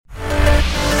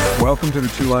Welcome to the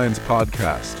Two Lions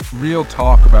podcast. Real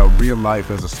talk about real life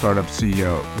as a startup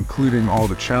CEO, including all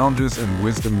the challenges and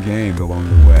wisdom gained along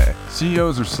the way.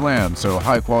 CEOs are slammed, so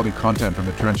high-quality content from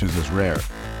the trenches is rare.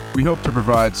 We hope to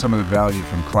provide some of the value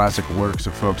from classic works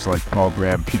of folks like Paul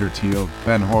Graham, Peter Thiel,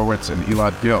 Ben Horowitz, and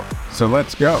Elad Gil. So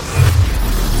let's go.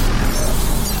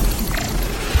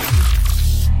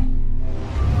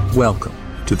 Welcome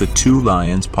to the Two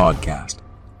Lions podcast.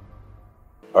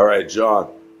 All right,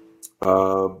 Jon.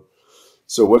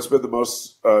 So what's been the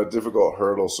most difficult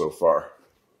hurdle so far?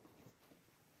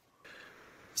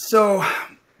 So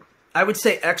I would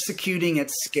say executing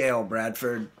at scale,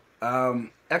 Bradford.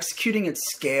 Executing at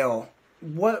scale.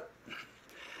 In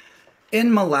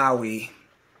Malawi,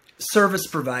 service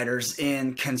providers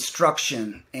in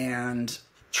construction and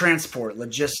transport,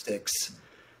 logistics,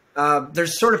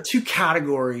 there's sort of two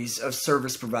categories of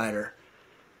service provider.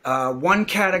 One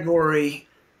category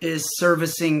is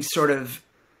servicing sort of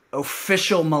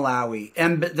official Malawi.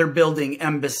 They're building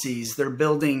embassies. They're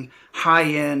building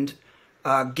high-end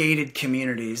gated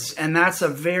communities. And that's a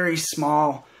very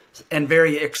small and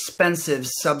very expensive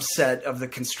subset of the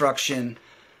construction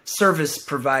service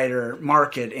provider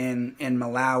market in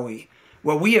Malawi.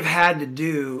 What we have had to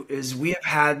do is we have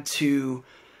had to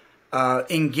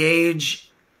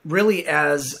engage really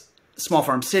as small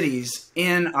farm cities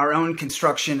in our own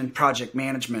construction and project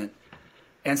management.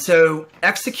 And so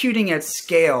executing at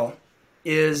scale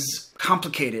is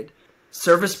complicated.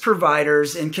 Service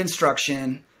providers in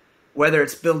construction, whether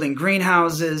it's building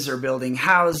greenhouses or building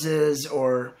houses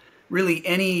or really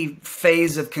any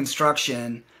phase of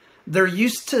construction, they're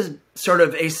used to sort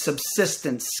of a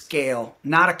subsistence scale,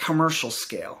 not a commercial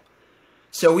scale.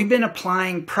 So we've been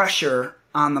applying pressure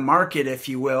on the market, if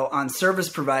you will, on service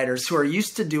providers who are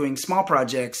used to doing small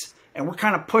projects, and we're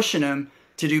kind of pushing them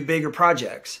to do bigger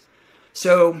projects.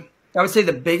 So I would say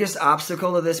the biggest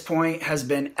obstacle to this point has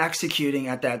been executing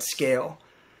at that scale.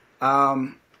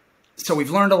 So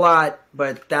we've learned a lot,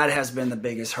 but that has been the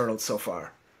biggest hurdle so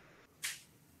far.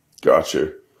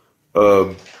 Gotcha.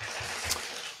 What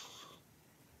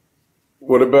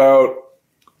about,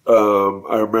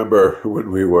 I remember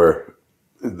when we were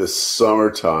in the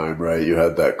summertime, right, you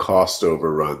had that cost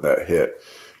overrun that hit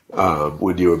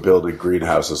when you were building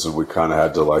greenhouses, and we kind of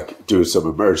had to do some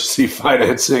emergency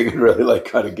financing and really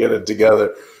kind of get it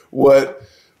together. What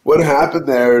happened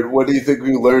there, and what do you think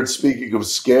we learned, speaking of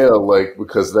scale,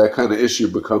 because that kind of issue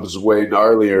becomes way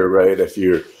gnarlier, right, if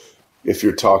you're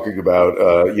talking about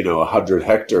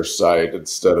 100-hectare site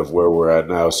instead of where we're at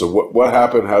now. So what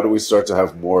happened? How do we start to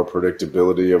have more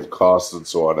predictability of costs and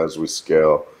so on as we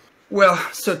scale? Well,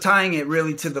 so tying it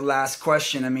really to the last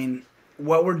question, I mean,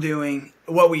 what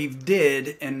we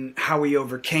did and how we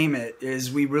overcame it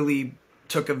is we really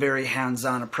took a very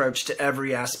hands-on approach to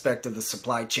every aspect of the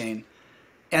supply chain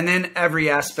and then every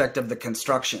aspect of the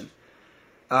construction.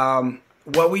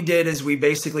 What we did is we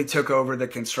basically took over the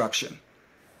construction.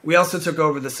 We also took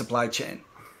over the supply chain.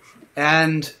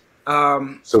 And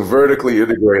so vertically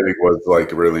integrating was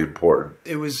really important.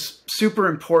 It was super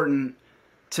important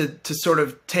to sort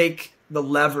of take the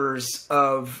levers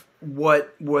of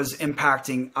what was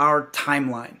impacting our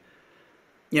timeline.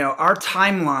 Our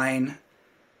timeline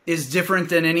is different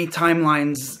than any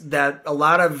timelines that a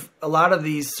lot of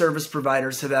these service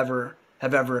providers have ever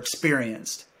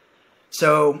experienced.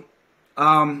 So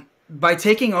by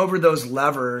taking over those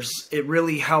levers, it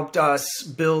really helped us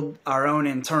build our own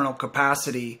internal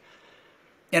capacity.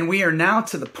 And we are now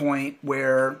to the point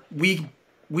where we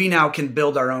now can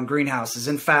build our own greenhouses.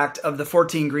 In fact, of the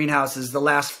 14 greenhouses, the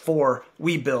last 4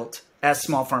 we built as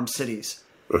small farm cities.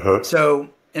 Uh-huh.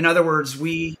 So in other words,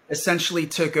 we essentially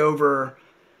took over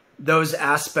those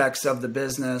aspects of the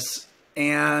business.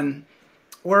 And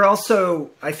we're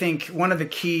also, I think, one of the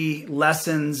key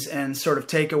lessons and sort of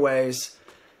takeaways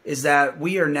is that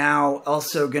we are now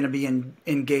also going to be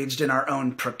engaged in our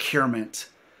own procurement,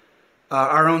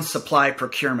 our own supply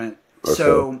procurement. Okay.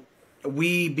 So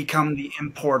we become the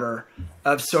importer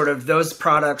of sort of those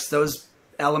products, those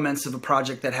elements of a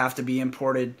project that have to be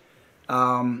imported.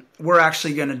 We're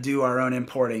actually going to do our own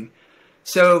importing.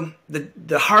 So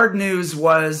the hard news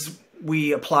was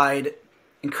we applied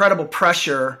incredible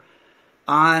pressure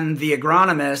on the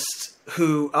agronomist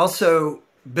who also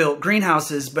built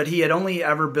greenhouses, but he had only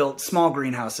ever built small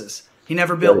greenhouses. He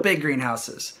never built big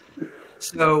greenhouses.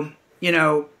 So,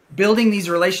 building these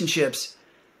relationships,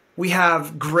 we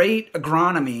have great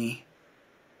agronomy,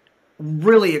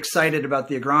 really excited about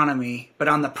the agronomy, but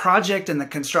on the project and the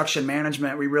construction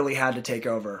management, we really had to take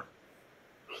over.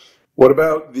 What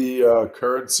about the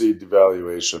currency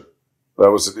devaluation?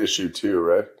 That was an issue too,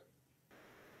 right?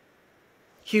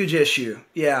 Huge issue.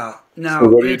 Yeah. No, So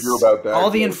what do you do about that? All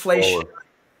the going inflation. forward?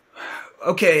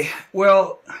 Okay.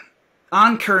 Well,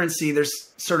 on currency,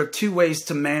 there's sort of two ways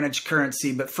to manage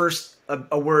currency. But first,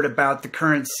 a word about the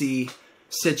currency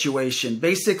situation.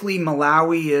 Basically,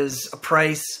 Malawi is a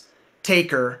price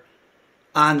taker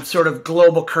on sort of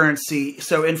global currency.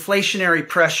 So inflationary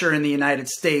pressure in the United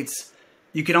States,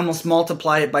 you can almost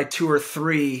multiply it by 2 or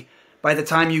 3 by the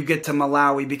time you get to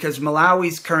Malawi, because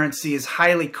Malawi's currency is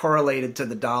highly correlated to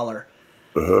the dollar.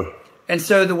 And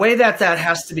so the way that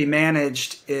has to be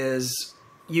managed is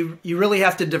you really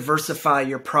have to diversify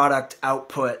your product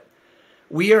output.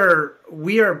 We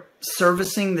are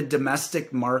servicing the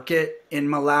domestic market in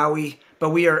Malawi,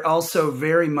 but we are also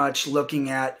very much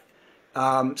looking at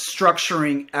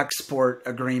structuring export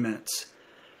agreements.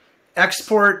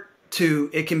 Export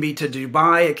it can be to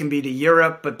Dubai, it can be to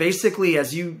Europe, but basically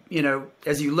as you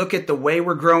look at the way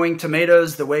we're growing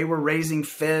tomatoes, the way we're raising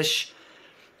fish,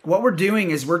 what we're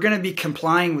doing is we're going to be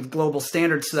complying with global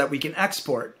standards so that we can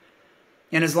export.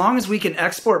 And as long as we can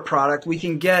export product, we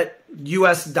can get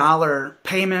US dollar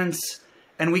payments,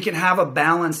 and we can have a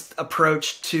balanced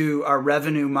approach to our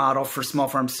revenue model for small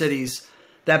farm cities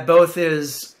that both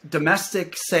is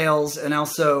domestic sales and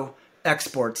also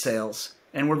export sales.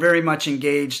 And we're very much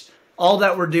engaged. All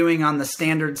that we're doing on the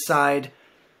standard side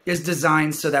is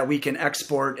designed so that we can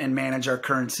export and manage our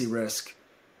currency risk.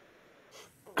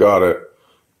 Got it.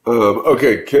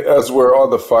 Okay, as we're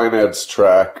on the finance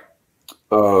track,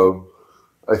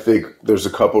 I think there's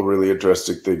a couple really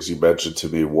interesting things you mentioned to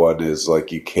me. One is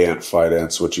like you can't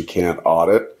finance what you can't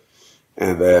audit.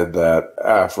 And then that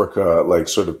Africa, like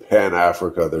sort of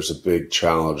Pan-Africa, there's a big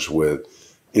challenge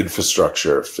with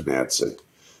infrastructure financing.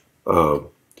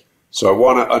 So I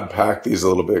want to unpack these a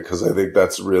little bit because I think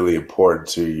that's really important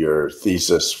to your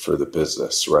thesis for the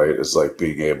business, right? Is like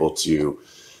being able to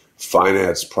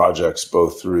finance projects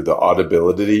both through the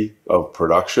auditability of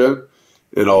production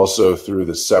and also through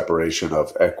the separation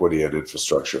of equity and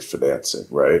infrastructure financing,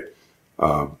 right?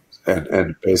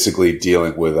 And basically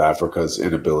dealing with Africa's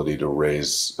inability to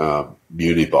raise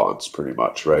muni bonds pretty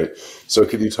much, right? So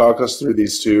can you talk us through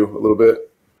these two a little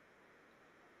bit?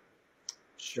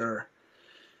 Sure.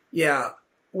 Yeah.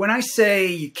 When I say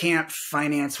you can't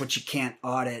finance what you can't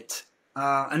audit,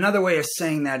 another way of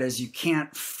saying that is you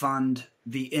can't fund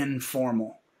the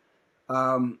informal.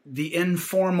 The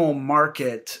informal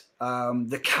market,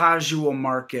 the casual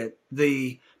market,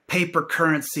 the paper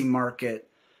currency market,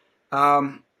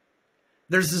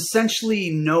 there's essentially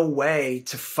no way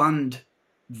to fund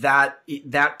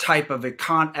that type of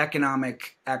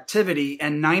economic activity.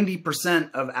 And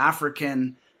 90% of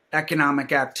African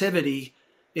economic activity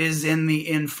is in the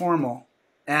informal.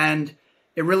 And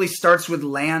it really starts with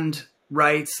land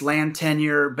rights, land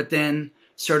tenure, but then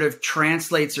sort of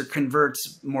translates or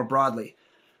converts more broadly.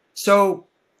 So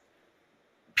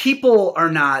people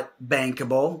are not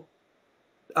bankable.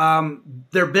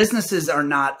 Their businesses are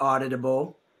not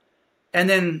auditable. And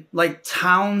then like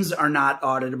towns are not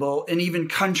auditable, and even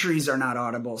countries are not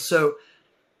auditable. So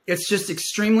it's just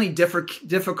extremely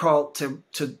difficult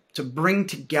to bring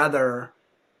together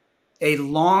a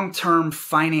long-term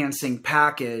financing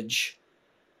package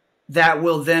that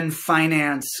will then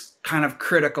finance kind of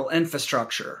critical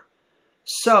infrastructure.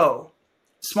 So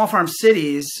Small Farm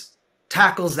Cities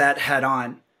tackles that head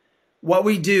on. What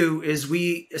we do is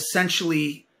we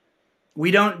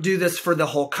don't do this for the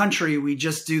whole country. We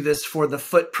just do this for the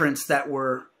footprints that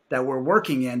we're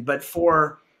working in. But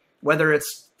for whether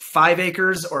it's 5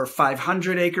 acres or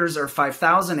 500 acres or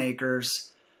 5,000 acres,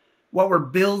 what we're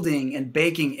building and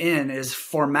baking in is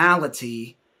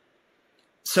formality.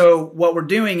 So what we're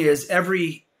doing is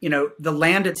the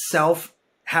land itself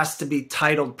has to be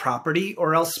titled property,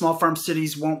 or else small farm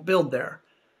cities won't build there.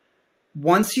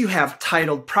 Once you have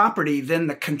titled property, then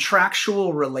the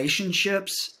contractual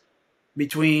relationships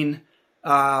between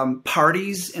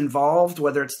parties involved,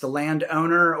 whether it's the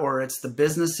landowner or it's the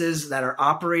businesses that are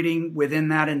operating within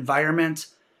that environment,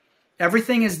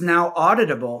 everything is now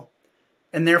auditable,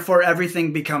 and therefore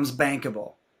everything becomes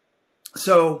bankable.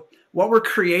 So what we're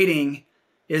creating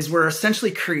is we're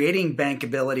essentially creating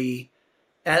bankability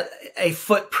at a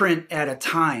footprint at a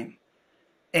time.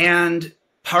 And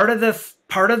part of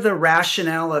the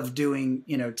rationale of doing,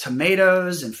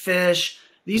 tomatoes and fish,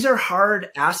 these are hard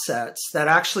assets that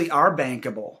actually are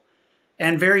bankable.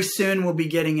 And very soon we'll be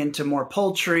getting into more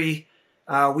poultry.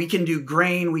 We can do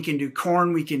grain, we can do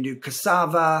corn, we can do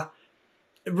cassava.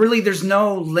 Really, there's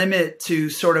no limit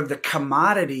to sort of the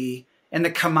commodity, and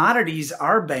the commodities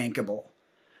are bankable.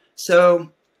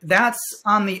 So that's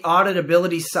on the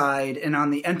auditability side and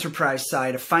on the enterprise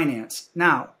side of finance.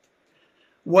 Now,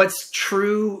 what's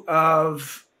true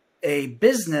of a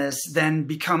business then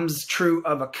becomes true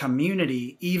of a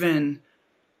community, even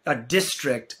a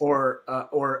district or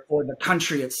the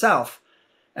country itself.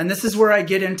 And this is where I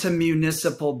get into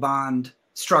municipal bond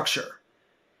structure.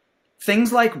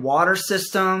 Things like water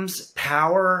systems,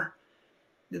 power,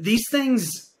 these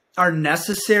things are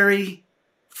necessary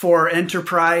for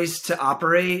enterprise to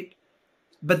operate,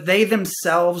 but they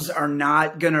themselves are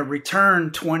not going to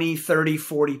return 20, 30,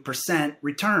 40%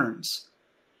 returns.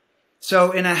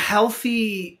 So in a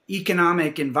healthy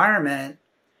economic environment,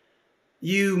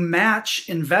 you match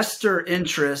investor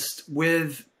interest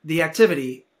with the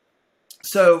activity.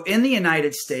 So in the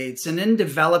United States and in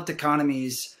developed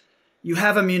economies, you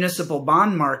have a municipal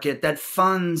bond market that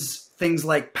funds things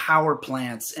like power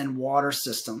plants and water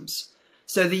systems.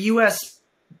 So the U.S.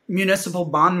 municipal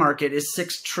bond market is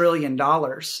 $6 trillion,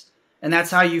 and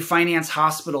that's how you finance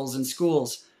hospitals and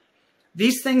schools.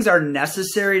 These things are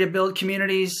necessary to build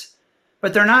communities,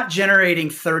 but they're not generating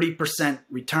 30%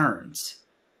 returns.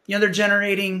 They're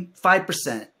generating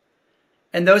 5%.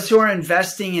 And those who are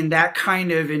investing in that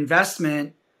kind of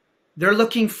investment, they're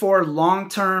looking for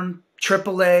long-term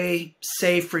AAA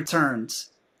safe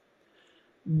returns.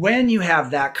 When you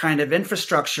have that kind of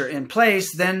infrastructure in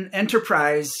place, then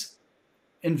enterprise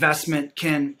investment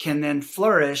can then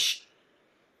flourish,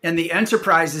 and the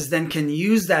enterprises then can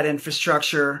use that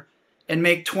infrastructure and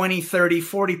make 20, 30,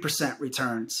 40%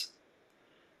 returns.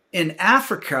 In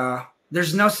Africa,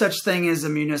 there's no such thing as a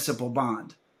municipal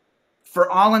bond. For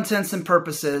all intents and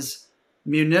purposes,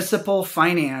 municipal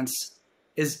finance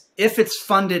is, if it's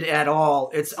funded at all,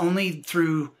 it's only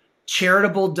through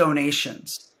charitable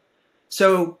donations.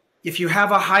 So if you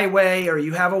have a highway or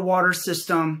you have a water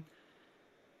system,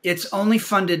 it's only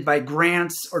funded by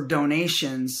grants or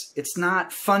donations. It's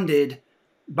not funded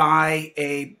by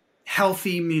a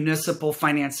healthy municipal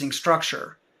financing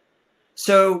structure.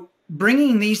 So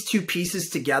bringing these two pieces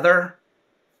together,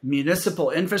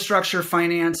 municipal infrastructure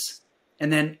finance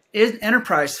and then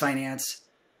enterprise finance,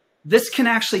 this can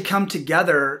actually come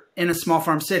together in a small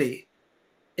farm city.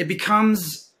 It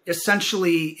becomes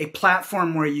essentially a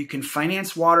platform where you can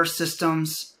finance water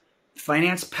systems,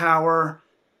 finance power,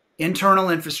 internal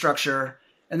infrastructure,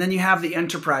 and then you have the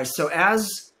enterprise. So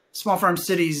as small farm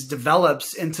cities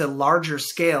develops into larger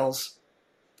scales,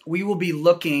 we will be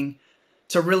looking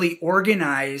to really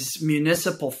organize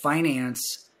municipal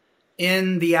finance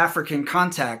in the African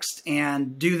context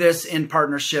and do this in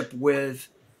partnership with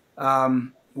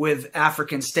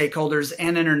African stakeholders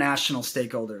and international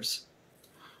stakeholders.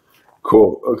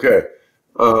 Cool. Okay.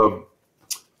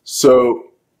 So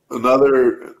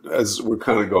another, as we're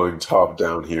kind of going top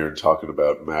down here and talking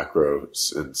about macro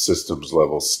and systems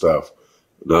level stuff,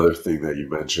 another thing that you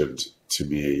mentioned to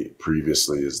me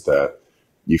previously is that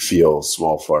you feel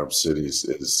small farm cities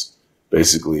is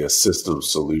basically a system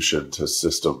solution to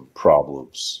system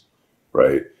problems,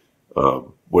 right?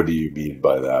 What do you mean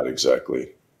by that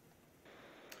exactly?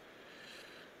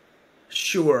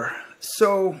 Sure.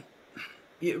 So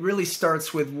it really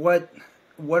starts with what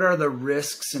are the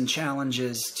risks and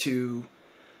challenges to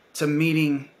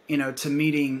meeting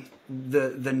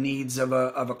the needs of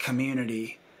a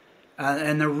community,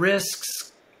 and the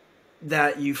risks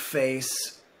that you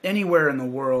face anywhere in the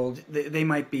world. They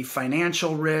might be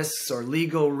financial risks or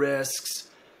legal risks.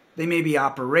 They may be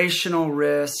operational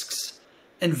risks,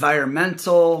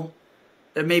 environmental.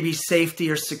 It may be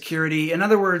safety or security. In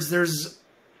other words, there's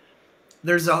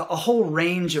a whole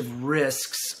range of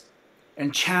risks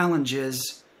and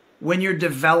challenges when you're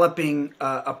developing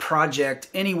a project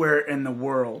anywhere in the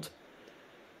world.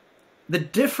 The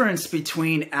difference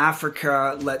between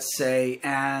Africa, let's say,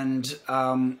 and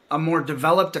a more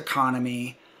developed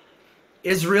economy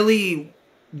is really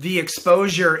the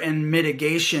exposure and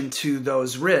mitigation to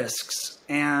those risks.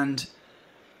 And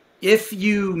if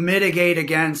you mitigate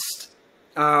against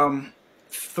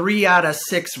 3 out of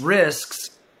 6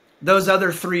 risks, those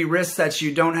other 3 risks that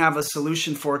you don't have a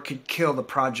solution for could kill the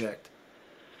project.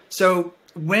 So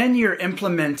when you're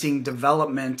implementing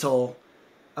developmental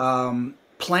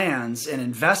plans and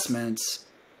investments,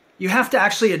 you have to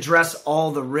actually address all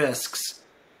the risks,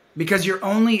 because you're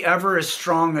only ever as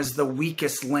strong as the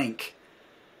weakest link.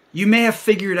 You may have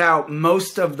figured out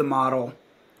most of the model,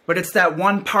 but it's that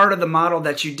one part of the model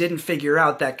that you didn't figure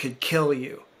out that could kill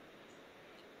you.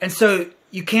 And so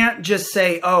you can't just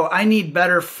say, oh, I need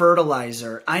better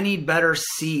fertilizer. I need better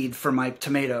seed for my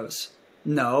tomatoes.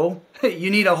 No, you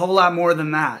need a whole lot more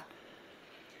than that.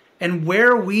 And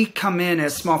where we come in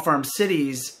as small farm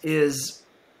cities is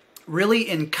really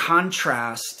in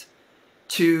contrast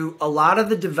to a lot of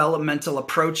the developmental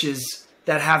approaches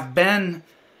that have been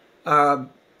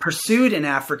pursued in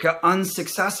Africa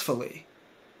unsuccessfully,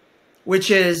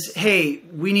 which is, hey,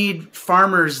 we need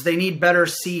farmers, they need better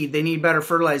seed, they need better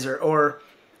fertilizer, or,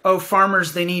 oh,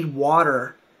 farmers, they need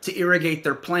water to irrigate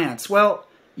their plants. Well,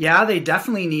 yeah, they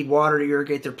definitely need water to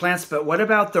irrigate their plants, but what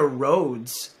about the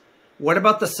roads? What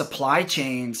about the supply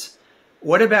chains?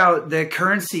 What about the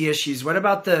currency issues? What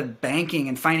about the banking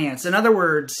and finance? In other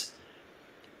words,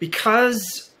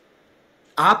 because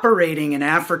operating in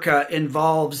Africa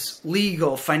involves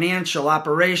legal, financial,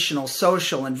 operational,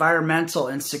 social, environmental,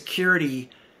 and security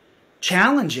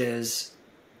challenges,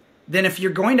 then if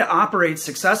you're going to operate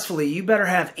successfully, you better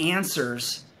have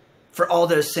answers for all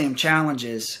those same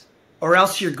challenges, or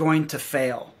else you're going to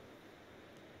fail.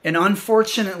 And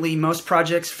unfortunately, most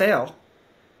projects fail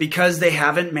because they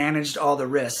haven't managed all the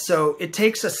risks. So it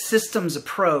takes a systems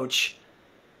approach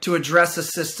to address a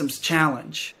systems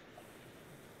challenge.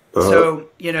 So,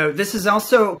 this is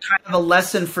also kind of a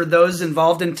lesson for those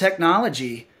involved in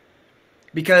technology,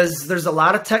 because there's a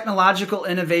lot of technological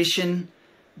innovation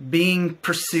being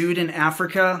pursued in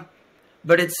Africa,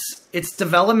 but its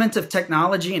development of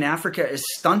technology in Africa is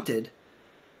stunted.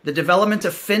 The development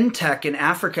of fintech in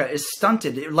Africa is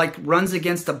stunted. It runs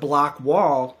against a block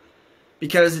wall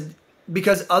because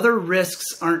other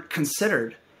risks aren't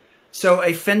considered. So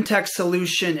a fintech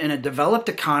solution in a developed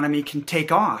economy can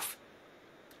take off.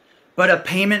 But a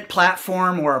payment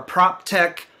platform or a prop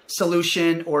tech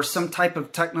solution or some type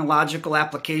of technological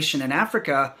application in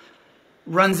Africa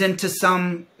runs into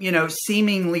some,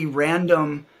 seemingly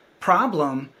random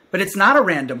problem, but it's not a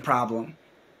random problem.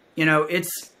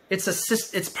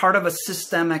 It's part of a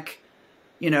systemic,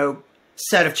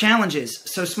 set of challenges.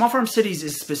 So Small Farm Cities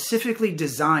is specifically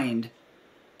designed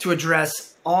to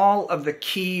address all of the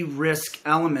key risk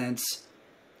elements,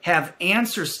 have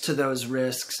answers to those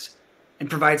risks, and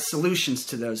provide solutions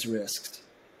to those risks.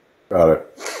 Got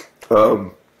it.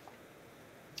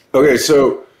 Okay,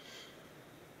 so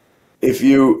if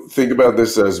you think about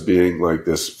this as being like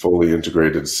this fully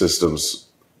integrated systems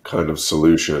kind of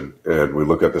solution, and we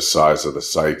look at the size of the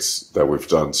sites that we've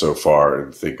done so far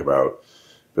and think about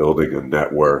building a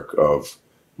network of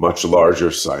much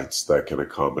larger sites that can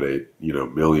accommodate,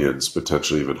 millions,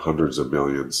 potentially even hundreds of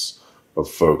millions of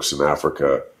folks in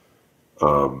Africa,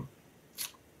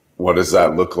 what does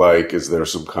that look like? Is there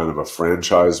some kind of a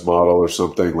franchise model or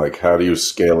something? Like, how do you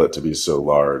scale it to be so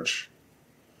large?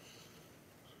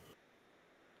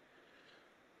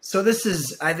 So this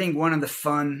is, I think, one of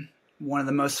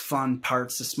the most fun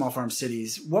parts of Small Farm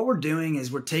Cities. What we're doing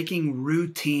is we're taking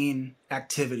routine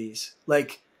activities,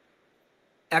 like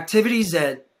activities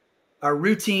that are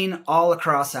routine all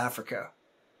across Africa.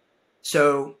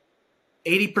 So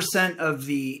 80% of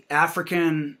the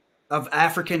African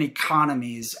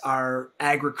economies are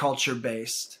agriculture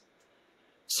based.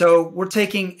 So we're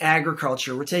taking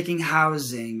agriculture, we're taking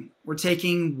housing, we're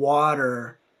taking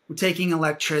water, we're taking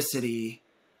electricity,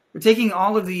 we're taking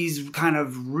all of these kind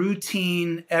of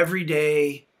routine,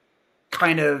 everyday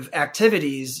kind of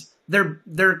activities. They're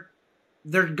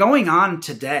going on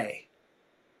today.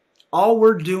 All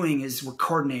we're doing is we're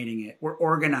coordinating it, we're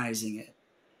organizing it,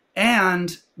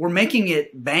 and we're making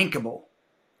it bankable.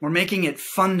 We're making it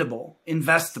fundable,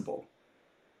 investable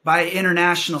by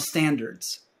international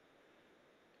standards.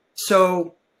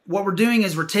 So what we're doing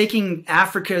is we're taking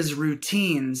Africa's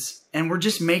routines and we're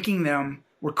just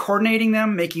we're coordinating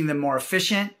them, making them more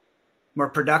efficient, more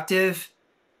productive.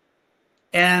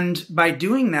 And by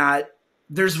doing that,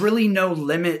 there's really no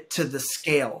limit to the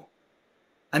scale.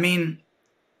 I mean,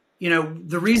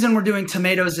 the reason we're doing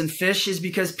tomatoes and fish is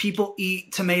because people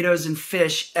eat tomatoes and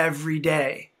fish every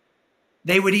day.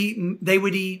 They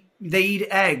eat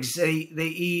eggs. They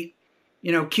eat,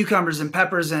 cucumbers and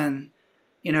peppers and,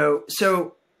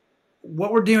 so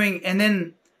what we're doing, and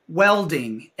then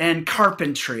welding and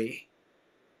carpentry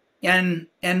and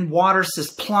water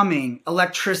systems, plumbing,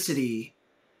 electricity,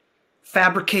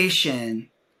 fabrication.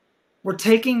 We're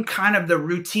taking kind of the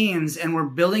routines and we're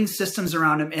building systems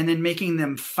around them and then making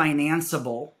them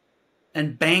financeable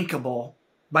and bankable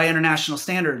by international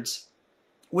standards,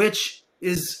 which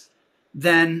is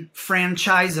then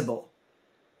franchisable.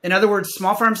 In other words,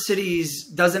 Small Farm Cities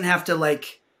doesn't have to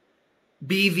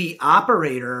be the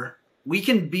operator. We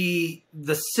can be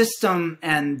the system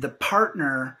and the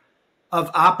partner of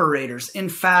operators. In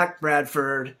fact,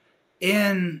 Bradford,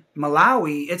 in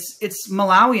Malawi, it's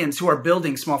Malawians who are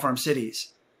building Small Farm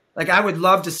Cities. I would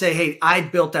love to say, hey, I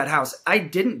built that house. I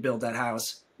didn't build that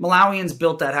house. Malawians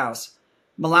built that house.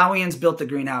 Malawians built the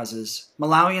greenhouses.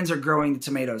 Malawians are growing the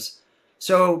tomatoes.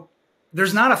 So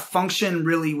there's not a function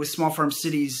really with Small Farm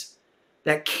Cities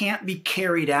that can't be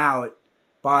carried out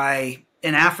by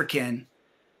an African.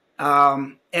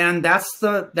 And that's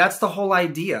the whole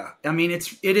idea. I mean,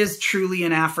 it is truly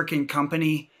an African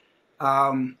company.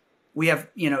 We have,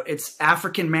 it's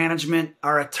African management.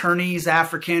 Our attorneys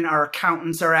African, our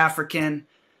accountants are African,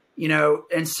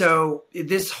 and so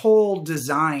this whole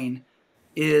design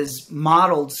is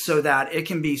modeled so that it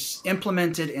can be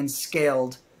implemented and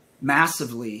scaled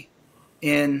massively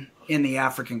in the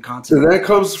African continent. And that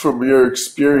comes from your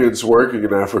experience working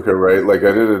in Africa, right? Like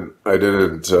I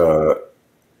didn't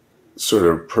sort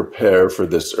of prepare for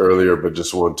this earlier, but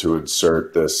just want to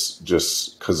insert this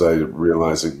just because I'm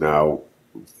realizing now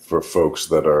for folks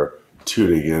that are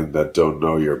tuning in that don't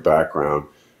know your background.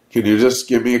 Can you just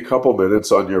give me a couple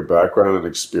minutes on your background and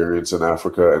experience in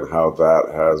Africa and how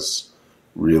that has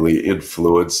really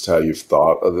influenced how you've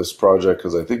thought of this project?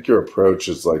 Because I think your approach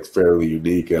is like fairly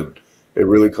unique and it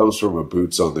really comes from a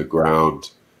boots on the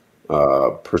ground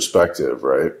perspective,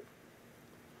 right?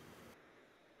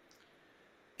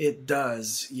 It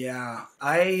does, yeah.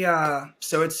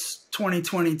 So it's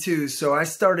 2022. So I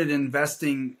started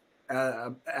investing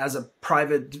as a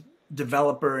private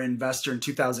developer investor in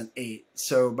 2008.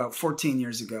 So about 14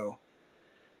 years ago,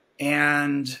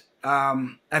 and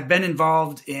I've been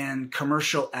involved in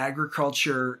commercial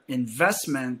agriculture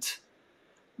investment,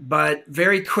 but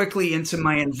very quickly into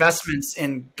my investments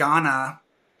in Ghana,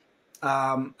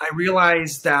 I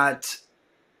realized that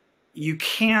you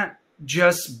can't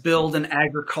just build an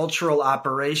agricultural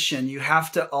operation. You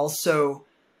have to also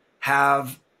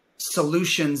have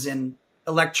solutions in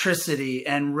electricity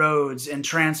and roads and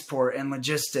transport and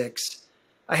logistics.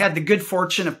 I had the good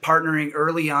fortune of partnering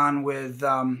early on with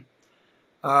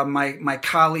my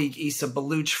colleague Issa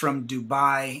Baluch from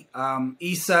Dubai.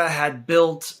 Issa had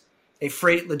built a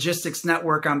freight logistics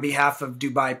network on behalf of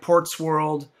Dubai Ports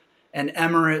World and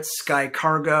Emirates Sky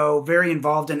Cargo, very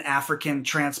involved in African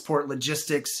transport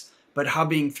logistics, but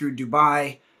hubbing through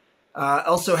Dubai.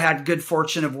 Also had good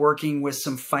fortune of working with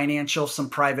some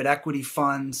private equity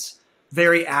funds,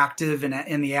 very active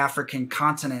in the African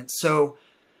continent. So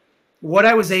what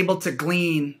I was able to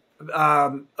glean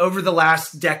over the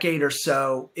last decade or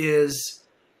so is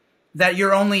that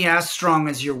you're only as strong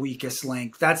as your weakest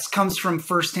link. That comes from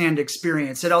firsthand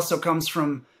experience. It also comes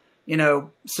from,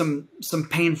 some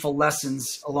painful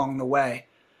lessons along the way.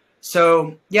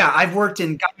 So yeah, I've worked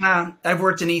in Ghana, I've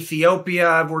worked in Ethiopia,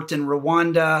 I've worked in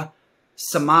Rwanda,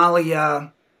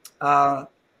 Somalia,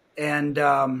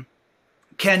 and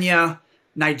Kenya,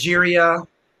 Nigeria,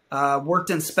 worked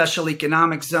in special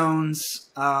economic zones,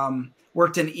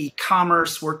 worked in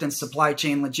e-commerce, worked in supply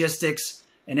chain logistics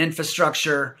and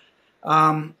infrastructure.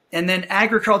 And then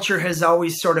agriculture has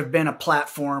always sort of been a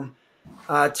platform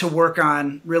to work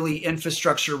on really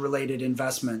infrastructure related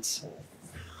investments.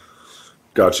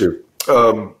 Got you.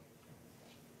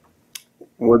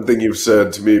 One thing you've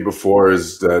said to me before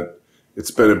is that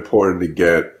it's been important to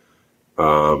get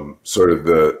sort of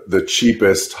the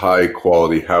cheapest high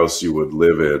quality house you would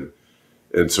live in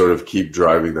and sort of keep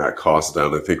driving that cost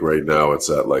down. I think right now it's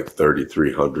at like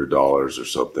 $3,300 or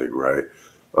something, right?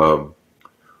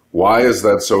 Why is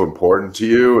that so important to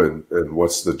you, and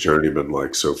what's the journey been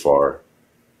like so far?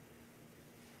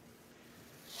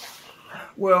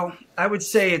 Well, I would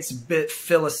say it's a bit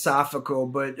philosophical,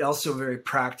 but also very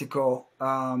practical.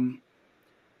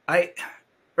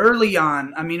 Early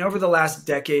on, over the last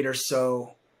decade or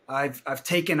so, I've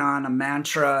taken on a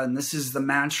mantra, and this is the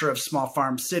mantra of small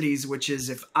farm cities, which is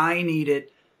if I need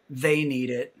it, they need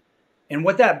it. And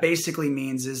what that basically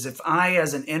means is if I,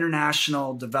 as an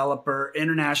international developer,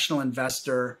 international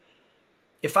investor,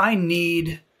 if I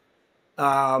need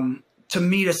to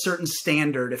meet a certain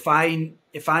standard, if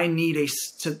I need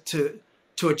to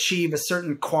achieve a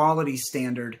certain quality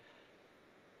standard,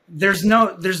 there's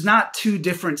not two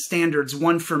different standards,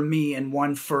 one for me and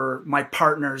one for my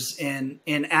partners in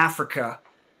Africa.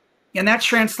 And that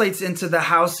translates into the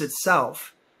house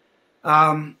itself.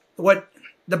 What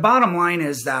the bottom line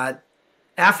is that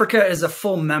Africa is a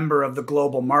full member of the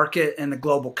global market and the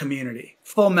global community,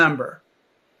 full member.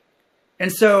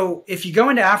 And so if you go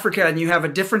into Africa and you have a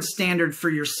different standard for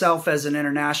yourself as an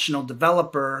international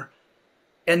developer,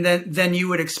 and then you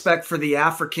would expect for the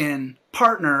African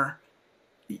partner,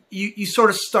 you sort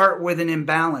of start with an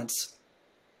imbalance.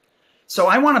 So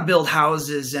I want to build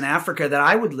houses in Africa that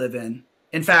I would live in.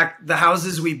 In fact, the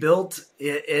houses we built,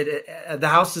 the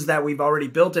houses that we've already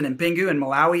built in Mpingu and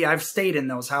Malawi, I've stayed in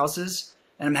those houses,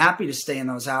 and I'm happy to stay in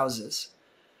those houses.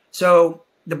 So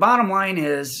the bottom line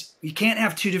is you can't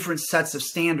have two different sets of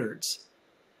standards.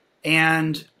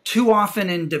 And too often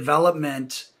in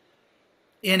development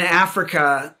in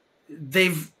Africa,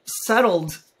 they've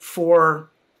settled for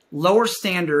lower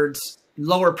standards,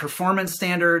 lower performance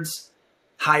standards,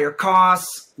 higher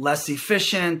costs, less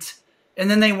efficient. And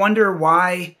then they wonder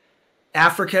why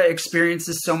Africa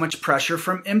experiences so much pressure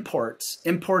from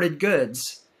imported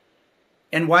goods,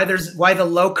 and why the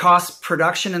low cost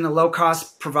production and the low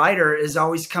cost provider is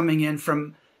always coming in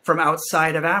from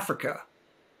outside of Africa.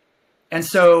 And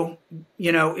so,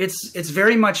 it's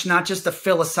very much not just a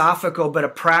philosophical, but a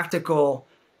practical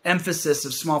emphasis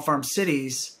of small farm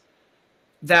cities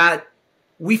that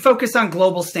we focus on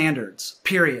global standards,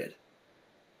 period.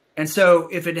 And so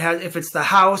if it's the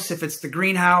house, if it's the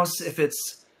greenhouse, if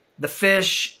it's the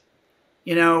fish,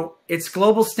 it's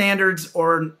global standards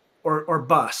or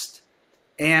bust.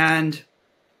 And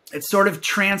it sort of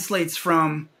translates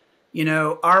from,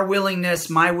 my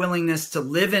willingness to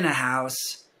live in a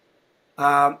house,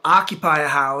 occupy a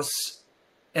house,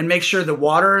 and make sure the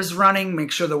water is running,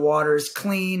 make sure the water is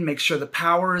clean, make sure the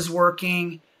power is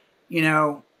working.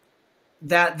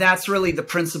 That's really the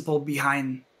principle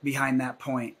behind that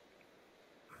point.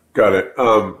 Got it.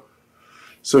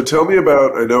 So tell me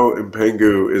about, I know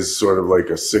Mpengu is sort of like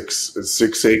a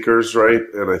six acres, right?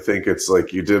 And I think it's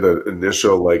like you did an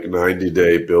initial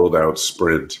 90-day build out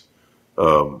sprint,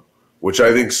 which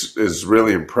I think is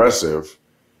really impressive.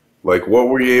 Like, what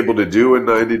were you able to do in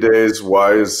 90 days?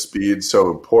 Why is speed so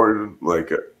important?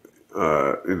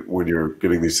 When you're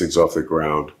getting these things off the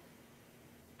ground?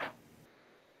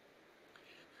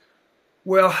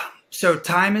 Well, so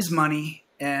time is money.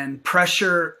 And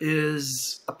pressure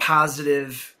is a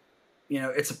positive,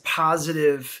 it's a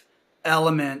positive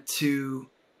element to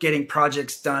getting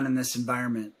projects done in this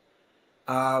environment.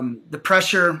 The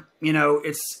pressure,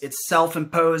 it's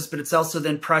self-imposed, but it's also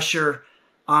then pressure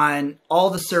on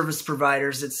all the service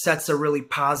providers. It sets a really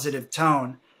positive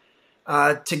tone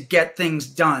to get things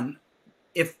done.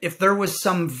 If there was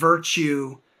some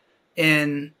virtue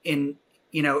in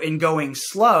going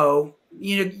slow,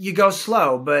 you go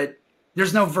slow, but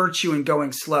there's no virtue in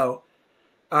going slow.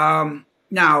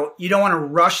 Now, you don't want to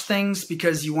rush things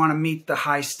because you want to meet the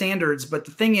high standards. But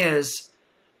the thing is,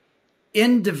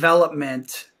 in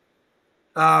development,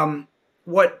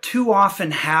 what too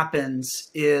often happens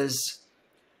is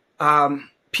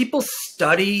people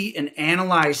study and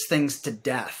analyze things to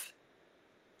death.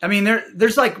 I mean,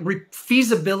 there's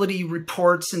feasibility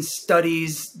reports and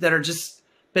studies that are just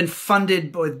been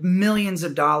funded with millions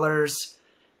of dollars.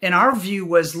 And our view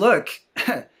was, look,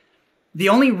 the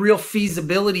only real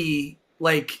feasibility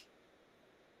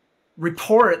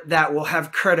report that will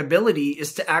have credibility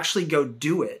is to actually go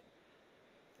do it.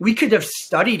 We could have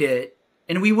studied it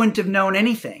and we wouldn't have known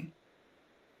anything.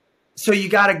 So you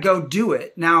got to go do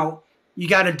it. Now, you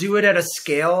got to do it at a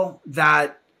scale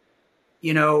that,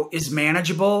 is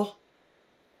manageable.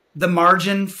 The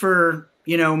margin for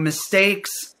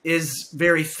mistakes is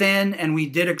very thin, and we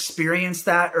did experience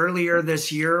that earlier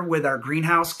this year with our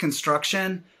greenhouse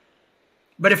construction.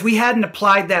 But if we hadn't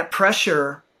applied that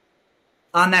pressure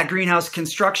on that greenhouse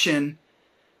construction,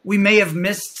 we may have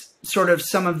missed sort of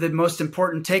some of the most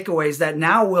important takeaways that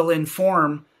now will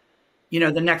inform,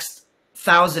 the next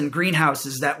 1,000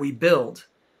 greenhouses that we build.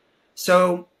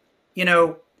 So,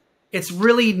 it's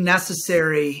really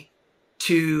necessary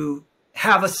to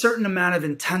have a certain amount of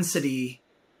intensity,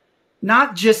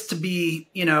 not just to be,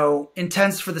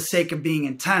 intense for the sake of being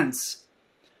intense,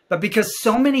 but because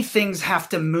so many things have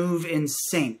to move in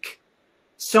sync.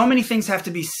 So many things have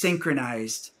to be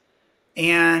synchronized.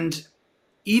 And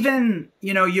even,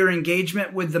 your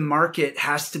engagement with the market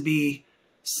has to be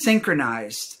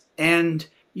synchronized. And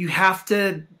you have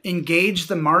to engage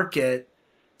the market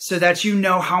so that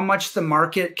how much the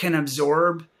market can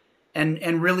absorb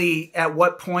and really at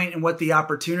what point and what the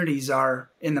opportunities are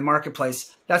in the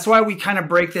marketplace. That's why we kind of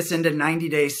break this into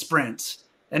 90-day sprints.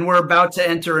 And we're about to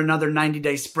enter another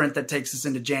 90-day sprint that takes us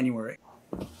into January.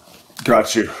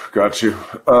 Got you.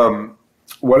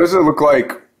 What does it look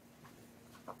like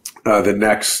the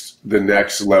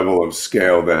next level of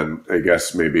scale then? I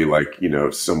guess maybe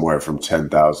somewhere from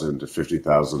 10,000 to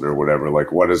 50,000 or whatever.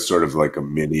 What is sort of like a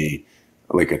mini,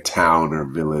 a town or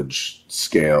village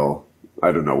scale?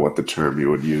 I don't know what the term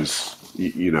you would use,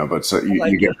 but so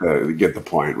you get the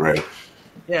point, right?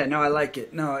 Yeah, no, I like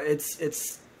it. No, it's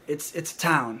a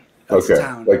town. That's okay, a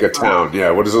town. Like a town. Yeah.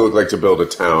 What does it look like to build a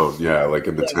town? Yeah,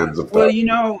 in the tens of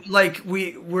thousands.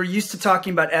 Well, we're used to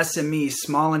talking about SMEs,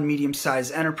 small and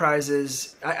medium-sized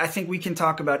enterprises. I think we can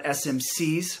talk about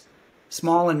SMCs,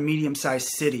 small and medium-sized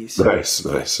cities. Nice. I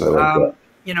like that.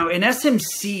 An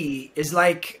SMC is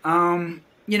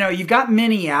you've got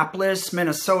Minneapolis,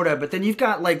 Minnesota, but then you've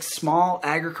got small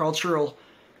agricultural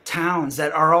towns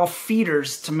that are all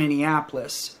feeders to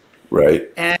Minneapolis. Right.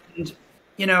 And,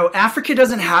 Africa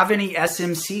doesn't have any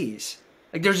SMCs.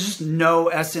 There's just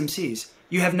no SMCs.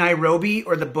 You have Nairobi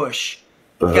or the bush.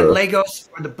 You got Lagos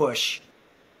or the bush.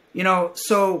 You know,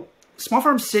 so small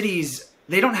farm cities,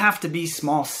 they don't have to be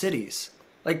small cities.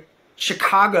 Like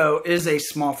Chicago is a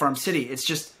small farm city. It's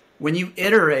just when you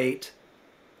iterate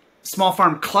small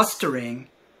farm clustering,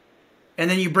 and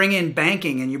then you bring in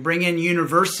banking and you bring in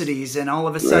universities, and all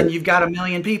of a sudden you've got 1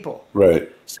 million people.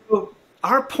 Right. So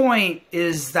our point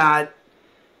is that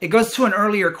it goes to an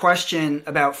earlier question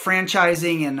about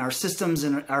franchising and our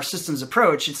systems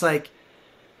approach. It's like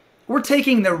we're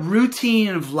taking the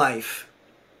routine of life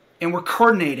and we're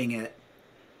coordinating it,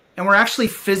 and we're actually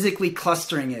physically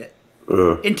clustering it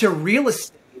into real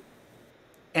estate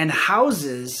and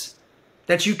houses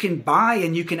that you can buy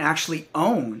and you can actually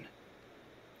own.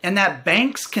 And that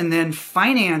banks can then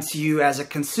finance you as a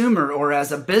consumer or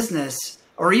as a business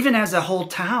or even as a whole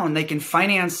town. They can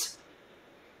finance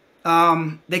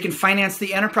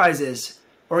the enterprises,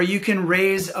 or you can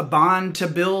raise a bond to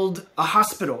build a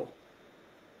hospital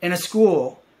and a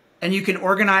school, and you can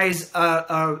organize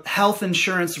a health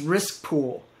insurance risk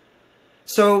pool.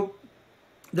 So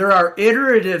there are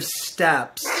iterative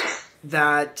steps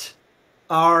that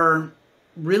are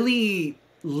really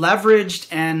leveraged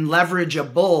and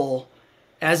leverageable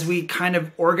as we kind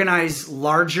of organize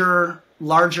larger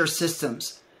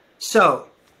systems. So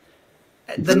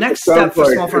the next step for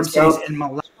small farm cities in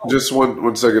Malawi. Just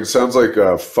one second. It sounds like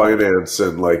finance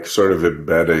and like sort of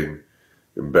embedding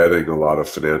a lot of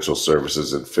financial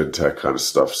services and fintech kind of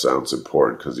stuff sounds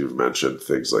important, because you've mentioned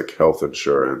things like health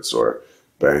insurance or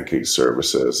banking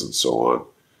services and so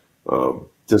on.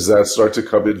 Does that start to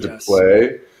come into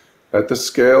play at the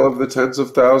scale of the tens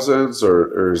of thousands,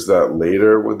 or is that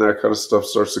later when that kind of stuff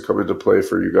starts to come into play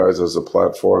for you guys as a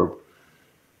platform?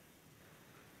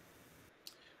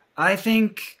 I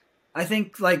think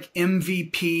like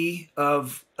MVP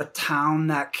of a town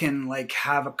that can like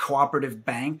have a cooperative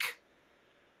bank,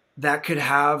 that could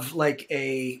have like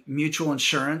a mutual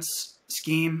insurance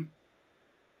scheme.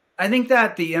 I think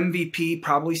that the MVP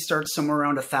probably starts somewhere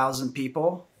around 1,000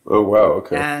 people. Oh, wow.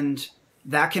 Okay. And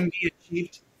that can be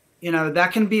achieved,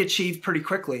 that can be achieved pretty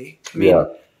quickly. I mean,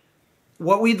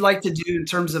 what we'd like to do in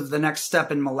terms of the next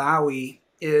step in Malawi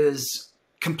is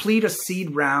complete a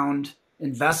seed round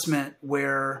investment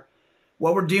where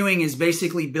what we're doing is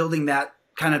basically building that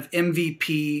kind of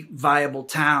MVP viable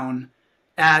town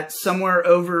at somewhere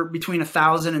over between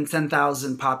 1,000 and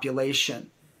 10,000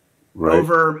 population,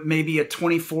 over maybe a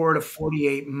 24 to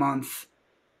 48 month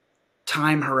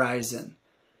time horizon.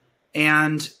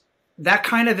 And that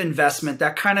kind of investment,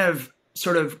 that kind of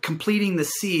sort of completing the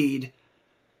seed,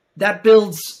 that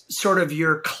builds sort of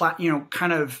your,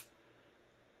 kind of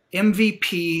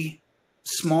MVP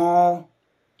small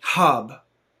hub,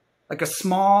 like a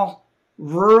small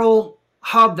rural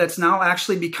hub that's now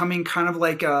actually becoming kind of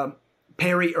like a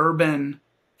peri-urban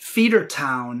feeder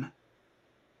town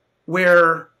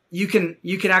where you can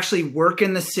actually work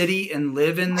in the city and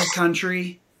live in the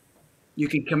country. You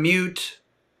can commute,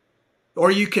 or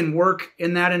you can work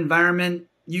in that environment.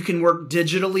 You can work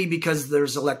digitally because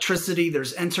there's electricity,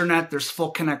 there's internet, there's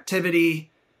full connectivity.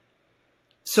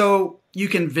 So you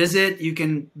can visit, you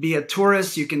can be a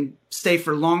tourist, you can stay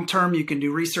for long term, you can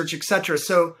do research, etc.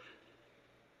 So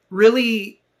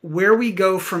really where we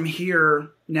go from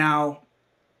here now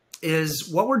is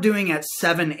what we're doing at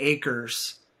 7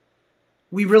 acres.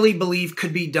 We really believe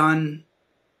could be done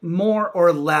more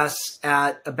or less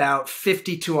at about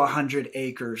 50 to 100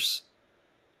 acres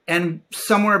and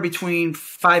somewhere between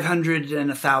 500 and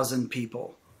 1,000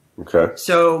 people. Okay.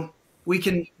 So we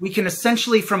can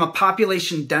essentially, from a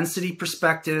population density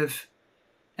perspective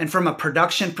and from a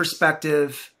production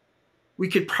perspective, we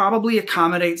could probably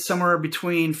accommodate somewhere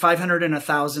between 500 and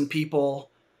 1,000 people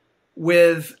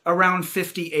with around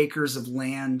 50 acres of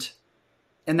land.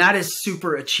 And that is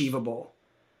super achievable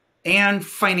and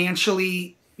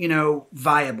financially,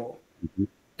 viable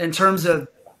in terms of,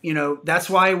 that's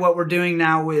why what we're doing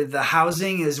now with the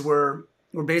housing is we're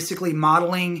basically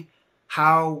modeling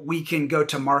how we can go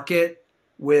to market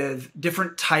with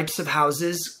different types of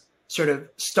houses, sort of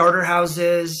starter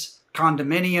houses,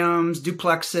 condominiums,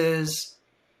 duplexes,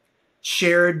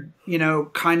 shared,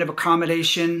 kind of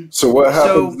accommodation. So what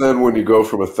happens then when you go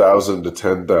from 1,000 to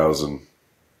 10,000?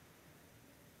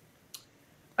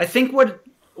 I think what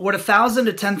 1,000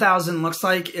 to 10,000 looks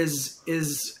like is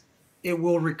it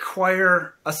will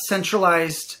require a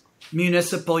centralized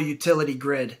municipal utility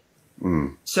grid.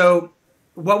 So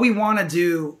what we want to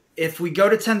do, if we go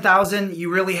to 10,000,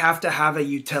 you really have to have a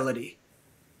utility.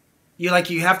 You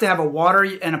have to have a water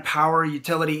and a power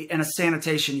utility and a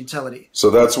sanitation utility. So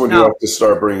that's when you have to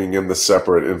start bringing in the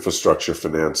separate infrastructure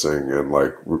financing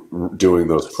and doing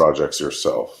those projects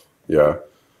yourself. Yeah.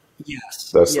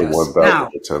 Yes. That's the Yes. 1,000 Now,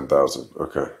 to 10,000.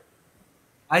 Okay.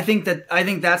 I think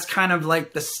that's kind of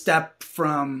like the step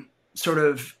from sort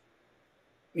of,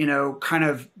 kind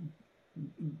of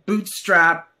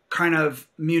bootstrap kind of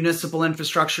municipal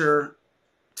infrastructure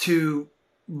to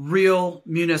real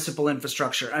municipal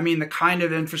infrastructure. I mean, the kind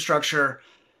of infrastructure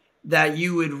that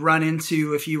you would run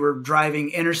into if you were driving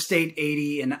Interstate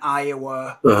 80 in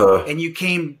Iowa, and you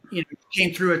came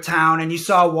through a town and you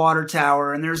saw a water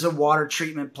tower and there's a water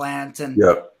treatment plant and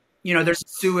Yep. there's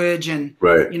sewage and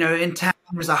Right. in town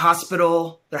there's a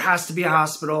hospital. There has to be a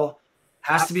hospital,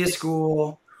 has to be a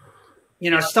school,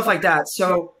 stuff like that.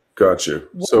 So Got you.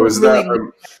 what So we're is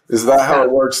really that how it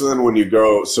works then when you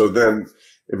go? So then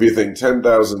if you think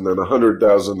 10,000, then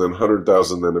 100,000, then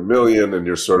 100,000, then a million, and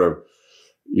you're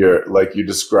like you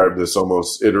described this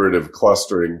almost iterative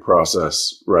clustering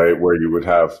process, right? Where you would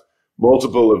have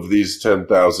multiple of these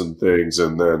 10,000 things,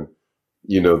 and then,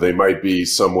 they might be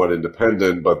somewhat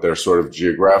independent, but they're sort of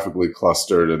geographically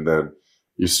clustered. And then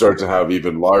you start to have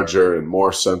even larger and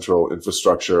more central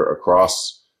infrastructure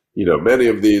across, many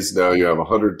of these. Now you have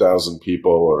 100,000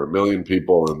 people or 1,000,000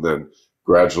 people, and then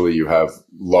gradually you have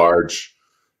large,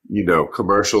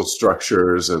 commercial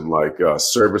structures and like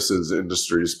services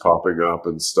industries popping up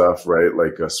and stuff, right?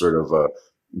 Like a sort of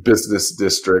business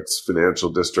districts, financial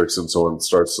districts, and so on. It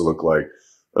starts to look like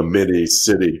a mini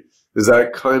city. Is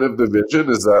that kind of the vision?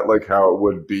 Is that like how it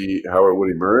would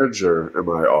emerge, or am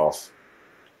I off?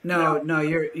 No,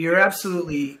 you're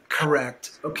absolutely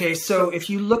correct. Okay, so if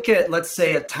you look at, let's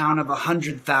say, a town of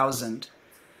 100,000,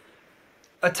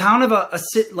 a town of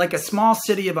like a small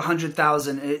city of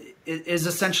 100,000 is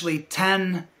essentially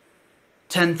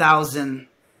 10,000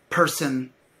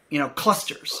 person,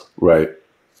 clusters. Right.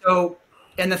 So,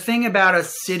 and the thing about a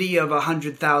city of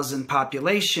 100,000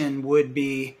 population would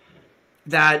be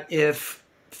that if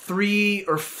 3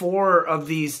 or 4 of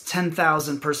these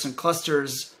 10,000 person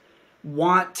clusters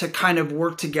want to kind of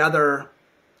work together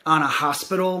on a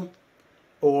hospital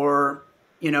or,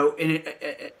 in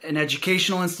an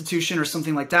educational institution or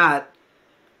something like that,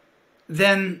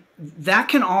 then that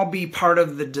can all be part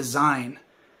of the design.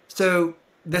 So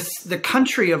the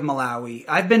country of Malawi,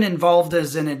 I've been involved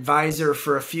as an advisor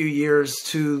for a few years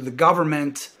to the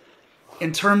government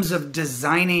in terms of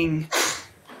designing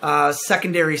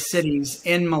secondary cities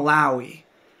in Malawi.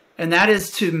 And that is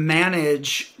to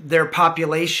manage their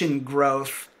population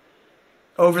growth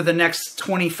over the next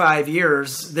 25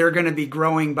 years. They're going to be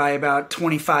growing by about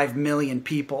 25 million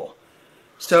people.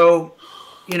 So,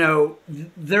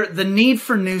 the need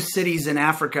for new cities in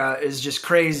Africa is just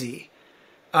crazy.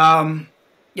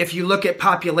 If you look at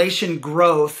population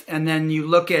growth and then you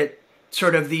look at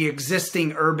sort of the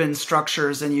existing urban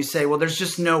structures and you say, well, there's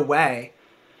just no way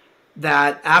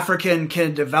that Africa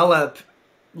can develop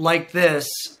like this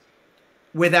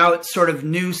without sort of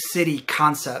new city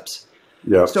concepts.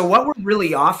 Yeah. So what we're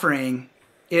really offering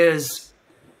is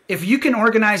if you can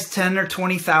organize 10 or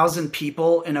 20,000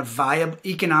 people in a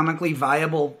economically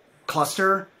viable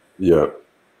cluster,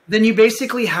 then you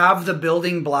basically have the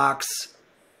building blocks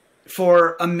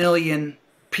for 1 million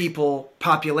people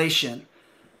population.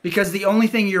 Because the only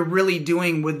thing you're really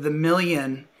doing with the 1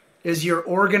 million is you're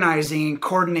organizing and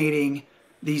coordinating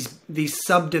these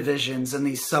subdivisions and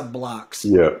these sub blocks.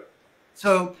 Yeah.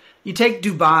 So you take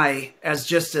Dubai as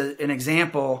just an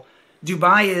example.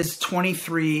 Dubai is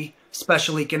 23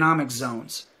 special economic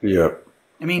zones. Yeah.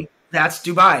 I mean, that's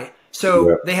Dubai.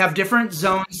 So they have different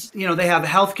zones. They have a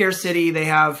healthcare city. They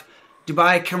have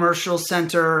Dubai Commercial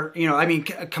Center,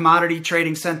 commodity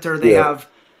trading center. They have,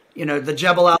 the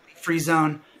Jebel Ali Free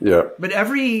Zone. Yeah. But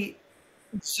every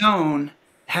zone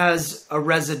has a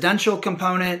residential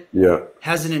component,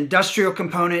 has an industrial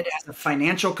component, has a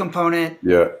financial component.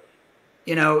 Yeah.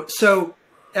 So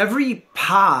every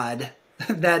pod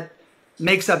that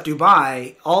makes up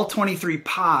Dubai, all 23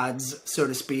 pods, so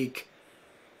to speak,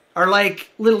 are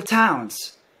like little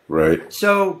towns. Right.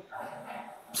 So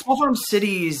small farm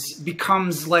cities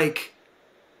becomes like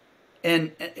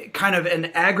an kind of an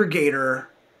aggregator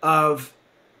of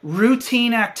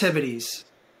routine activities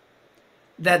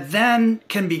that then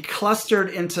can be clustered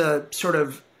into sort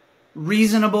of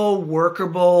reasonable,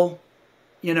 workable,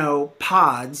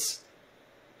 pods.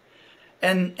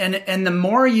 And the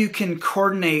more you can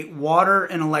coordinate water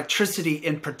and electricity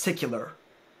in particular,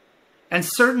 and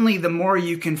certainly the more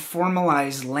you can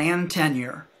formalize land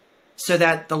tenure so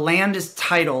that the land is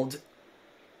titled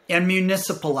and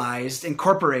municipalized,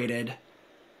 incorporated,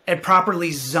 and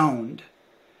properly zoned.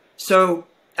 So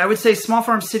I would say small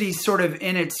farm cities sort of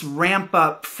in its ramp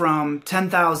up from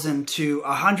 10,000 to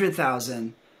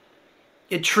 100,000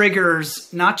 it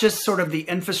triggers not just sort of the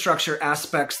infrastructure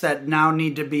aspects that now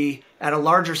need to be at a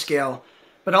larger scale,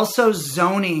 but also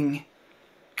zoning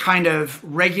kind of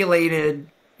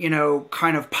regulated,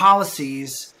 kind of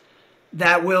policies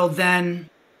that will then,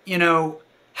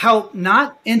 help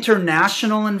not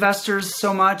international investors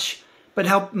so much, but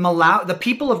help the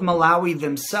people of Malawi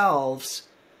themselves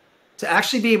to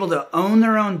actually be able to own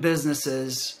their own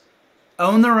businesses,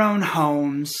 own their own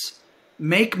homes,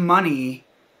 make money,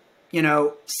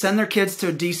 send their kids to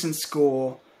a decent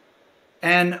school,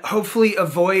 and hopefully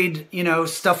avoid,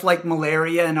 stuff like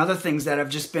malaria and other things that have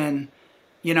just been,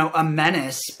 a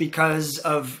menace because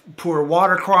of poor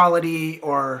water quality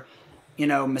or,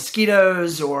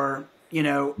 mosquitoes or,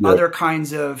 other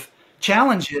kinds of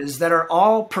challenges that are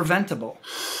all preventable.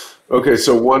 Okay,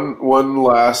 so one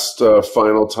last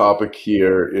final topic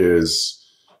here is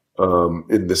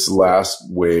in this last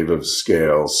wave of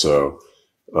scale. So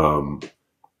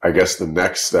I guess the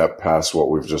next step past what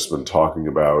we've just been talking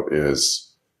about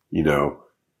is,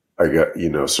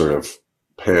 sort of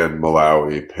pan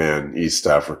Malawi, pan East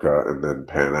Africa, and then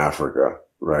pan Africa,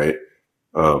 right?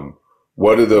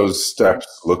 What do those steps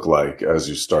look like as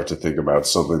you start to think about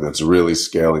something that's really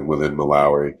scaling within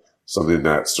Malawi, something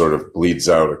that sort of bleeds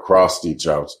out across East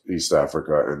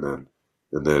Africa, and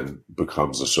then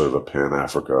becomes a sort of a pan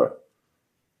Africa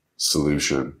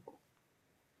solution?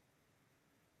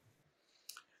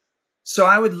 So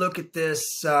I would look at this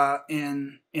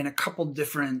in a couple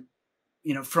different,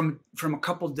 from a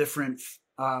couple different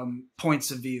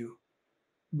points of view.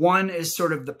 One is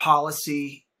sort of the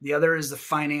policy. The other is the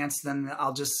finance. Then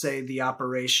I'll just say the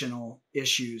operational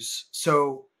issues.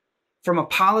 So from a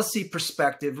policy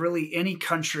perspective, really any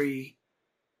country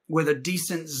with a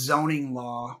decent zoning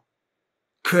law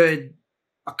could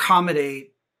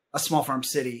accommodate a small farm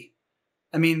city.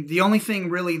 I mean, the only thing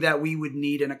really that we would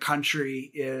need in a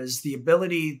country is the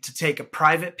ability to take a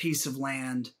private piece of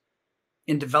land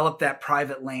and develop that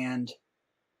private land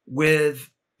with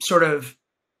sort of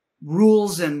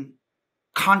rules and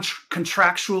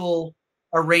contractual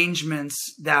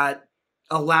arrangements that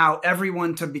allow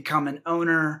everyone to become an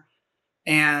owner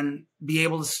and be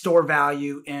able to store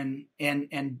value and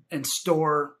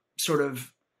store sort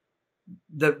of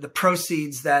the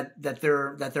proceeds that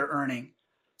they're earning.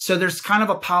 So there's kind of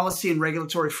a policy and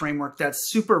regulatory framework that's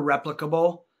super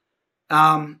replicable.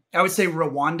 I would say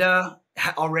Rwanda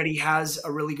already has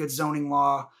a really good zoning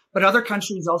law, but other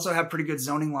countries also have pretty good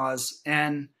zoning laws.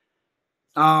 And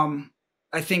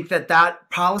I think that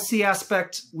policy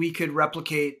aspect we could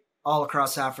replicate all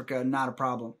across Africa, not a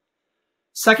problem.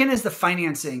 Second is the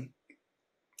financing.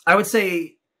 I would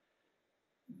say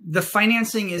the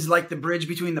financing is like the bridge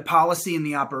between the policy and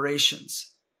the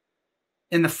operations.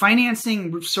 And the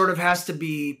financing sort of has to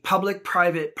be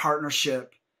public-private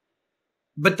partnership.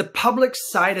 But the public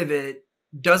side of it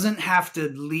doesn't have to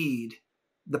lead.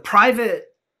 The private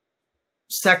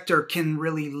sector can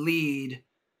really lead.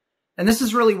 And this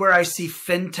is really where I see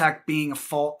fintech being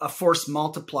a force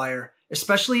multiplier,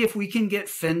 especially if we can get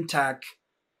fintech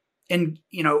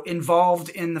involved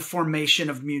in the formation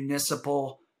of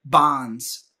municipal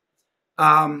bonds.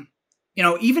 Even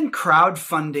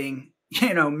crowdfunding,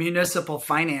 municipal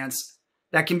finance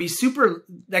that can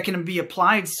be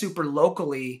applied super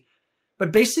locally,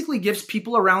 but basically gives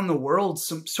people around the world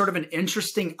some sort of an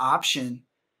interesting option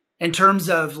in terms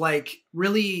of like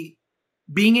really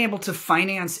being able to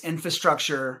finance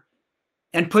infrastructure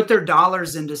and put their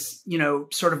dollars into,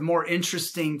 sort of more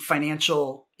interesting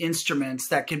financial instruments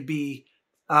that could be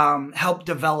help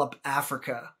develop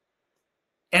Africa.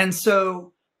 And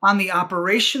so on the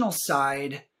operational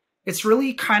side, it's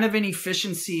really kind of an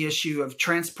efficiency issue of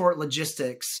transport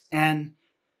logistics, and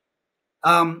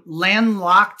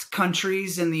landlocked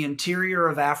countries in the interior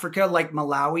of Africa, like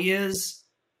Malawi is,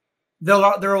 there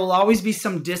will always be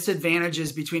some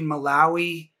disadvantages between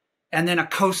Malawi and then a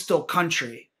coastal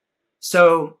country.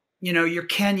 So, your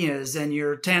Kenyas and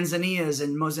your Tanzanias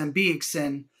and Mozambiques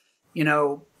and,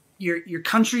 your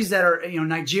countries that are,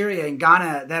 Nigeria and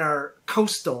Ghana that are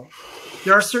coastal.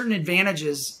 There are certain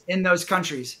advantages in those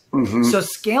countries. Mm-hmm. So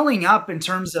scaling up in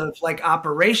terms of like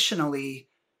operationally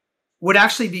would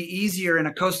actually be easier in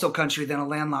a coastal country than a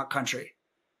landlocked country.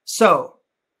 So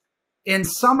in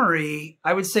summary,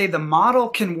 I would say the model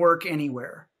can work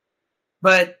anywhere,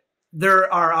 but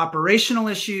there are operational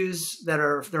issues,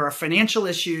 there are financial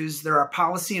issues, there are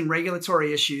policy and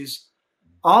regulatory issues,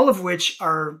 all of which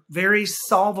are very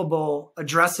solvable,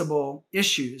 addressable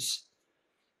issues.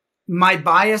 My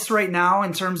bias right now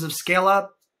in terms of scale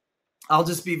up, I'll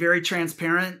just be very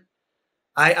transparent.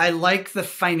 I like the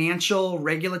financial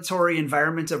regulatory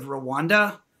environment of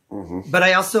Rwanda. But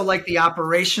I also like the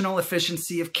operational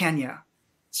efficiency of Kenya.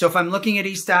 So if I'm looking at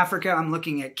East Africa, I'm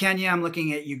looking at Kenya, I'm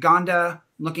looking at Uganda,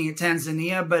 I'm looking at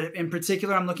Tanzania, but in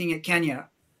particular, I'm looking at Kenya.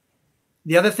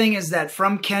 The other thing is that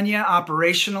from Kenya,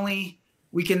 operationally,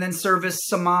 we can then service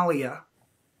Somalia.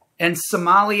 And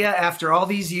Somalia, after all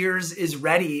these years, is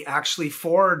ready actually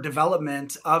for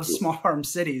development of small farm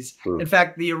cities. In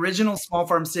fact, the original small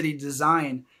farm city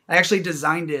design, I actually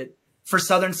designed it for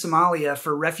southern Somalia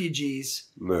for refugees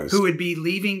who would be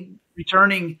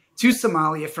returning to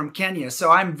Somalia from Kenya. So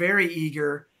I'm very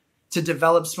eager to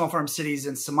develop small farm cities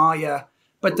in Somalia.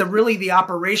 But the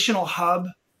operational hub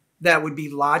that would be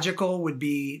logical would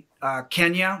be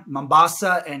Kenya,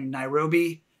 Mombasa, and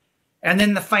Nairobi. And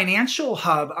then the financial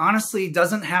hub, honestly,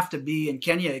 doesn't have to be in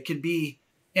Kenya. It could be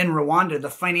in Rwanda, the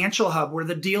financial hub where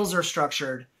the deals are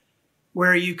structured,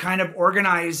 where you kind of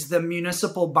organize the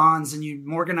municipal bonds and you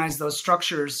organize those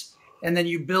structures, and then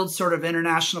you build sort of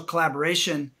international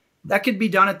collaboration. That could be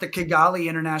done at the Kigali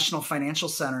International Financial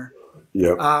Center.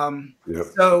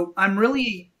 So I'm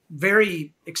really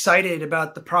very excited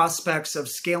about the prospects of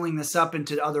scaling this up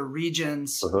into other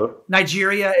regions.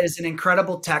 Nigeria is an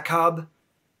incredible tech hub.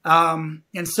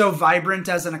 And so vibrant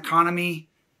as an economy.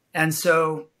 And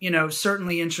so,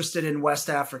 certainly interested in West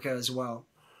Africa as well.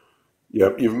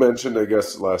 Yep. You've mentioned, I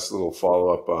guess, last little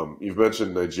follow-up, you've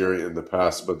mentioned Nigeria in the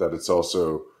past, but that it's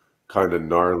also kind of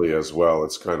gnarly as well.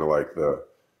 It's kind of like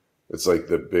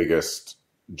the biggest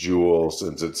jewel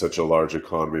since it's such a large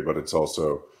economy, but it's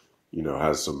also,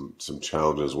 has some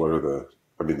challenges. What are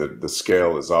the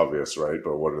scale is obvious, right?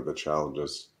 But what are the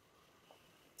challenges?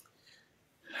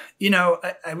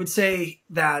 I would say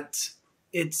that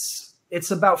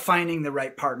it's about finding the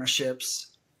right partnerships.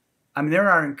 I mean, there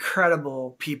are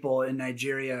incredible people in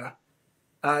Nigeria.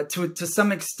 To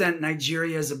some extent,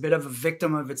 Nigeria is a bit of a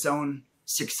victim of its own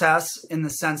success in the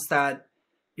sense that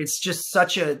it's just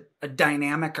such a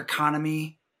dynamic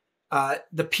economy.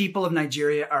 The people of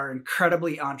Nigeria are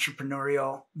incredibly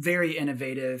entrepreneurial, very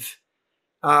innovative.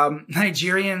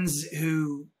 Nigerians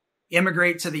who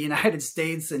immigrate to the United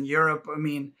States and Europe,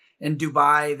 in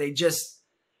Dubai,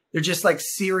 they're just like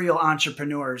serial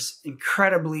entrepreneurs,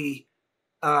 incredibly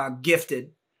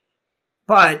gifted.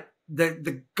 But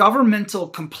the governmental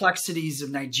complexities of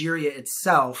Nigeria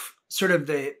itself, sort of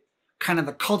the kind of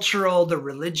the cultural, the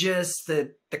religious,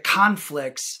 the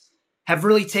conflicts have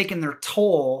really taken their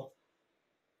toll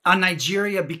on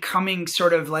Nigeria becoming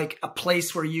sort of like a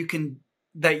place where you can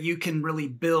really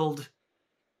build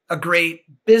a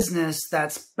great business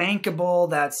that's bankable,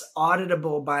 that's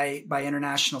auditable by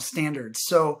international standards.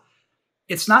 So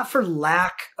it's not for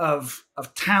lack of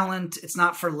talent. It's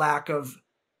not for lack of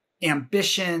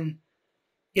ambition.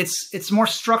 It's more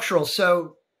structural.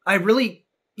 So I really,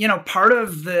 part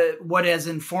of what has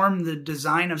informed the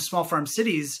design of small farm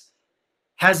cities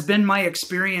has been my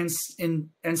experience in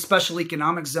special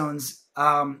economic zones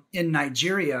in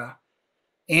Nigeria.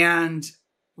 And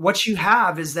what you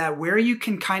have is that where you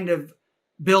can kind of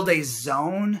build a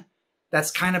zone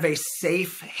that's kind of a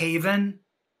safe haven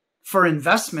for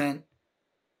investment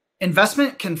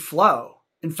can flow.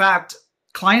 In fact,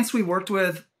 clients we worked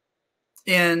with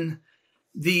in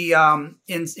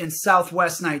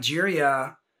Southwest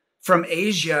Nigeria from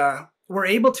Asia were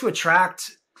able to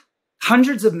attract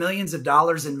hundreds of millions of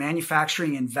dollars in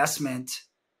manufacturing investment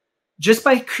just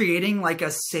by creating like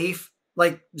a safe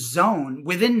zone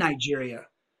within Nigeria.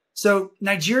 So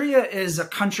Nigeria is a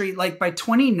country, like by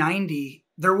 2090,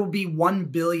 there will be 1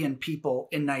 billion people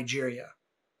in Nigeria.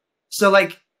 So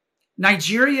like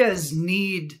Nigeria's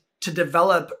need to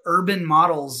develop urban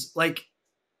models,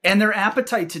 and their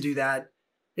appetite to do that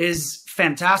is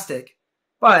fantastic.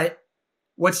 But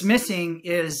what's missing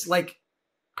is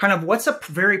kind of what's a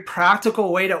very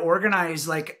practical way to organize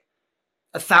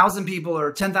 1,000 people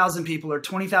or 10,000 people or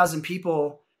 20,000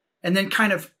 people, and then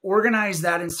kind of organize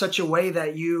that in such a way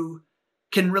that you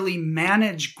can really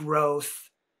manage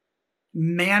growth,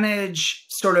 manage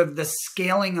sort of the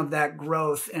scaling of that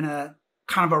growth in a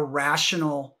kind of a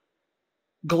rational,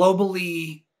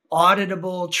 globally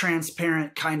auditable,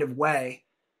 transparent kind of way.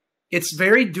 It's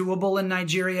very doable in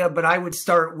Nigeria, but I would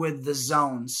start with the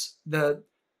zones, the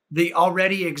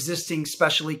already existing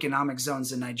special economic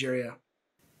zones in Nigeria.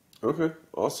 Okay,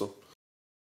 awesome.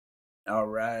 All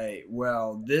right.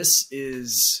 Well, this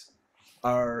is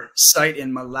our site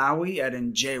in Malawi at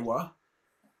Njewa.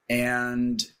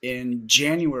 And in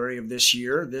January of this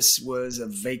year, this was a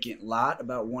vacant lot,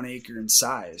 about 1 acre in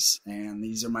size. And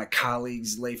these are my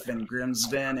colleagues, Leif Van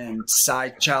Grimsven and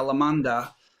Sai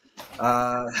Chalamanda,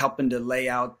 helping to lay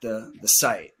out the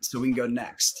site. So we can go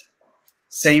next.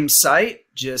 Same site,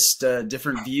 just a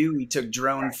different view. We took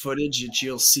drone footage that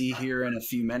you'll see here in a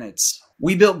few minutes.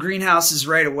 We built greenhouses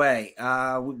right away.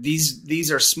 These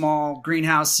are small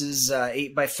greenhouses,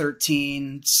 8 by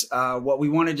 13. What we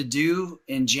wanted to do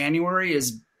in January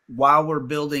is, while we're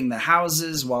building the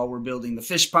houses, while we're building the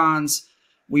fish ponds,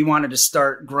 we wanted to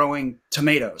start growing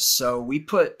tomatoes. So we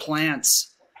put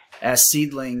plants as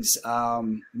seedlings.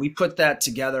 We put that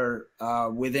together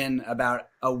within about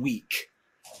a week.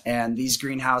 And these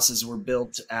greenhouses were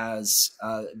built as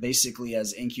basically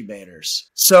as incubators.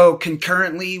 So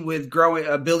concurrently with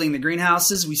building the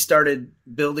greenhouses, we started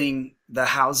building the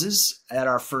houses at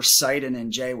our first site in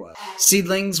Njewa.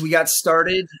 Seedlings, we got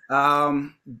started.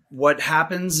 What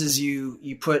happens is you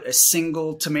put a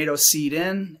single tomato seed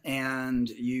in and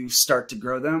you start to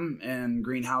grow them in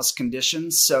greenhouse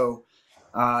conditions. So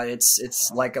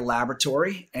it's like a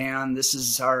laboratory. And this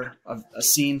is a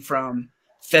scene from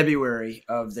February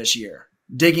of this year.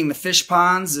 Digging the fish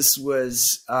ponds, this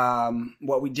was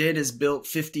what we did is built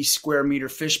 50 square meter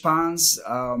fish ponds.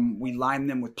 We lined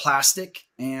them with plastic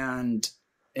and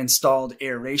installed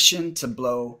aeration to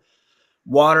blow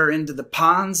water into the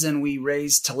ponds, and we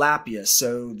raised tilapia.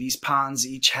 So these ponds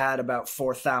each had about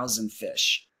 4,000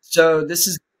 fish. So this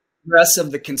is the rest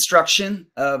of the construction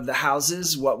of the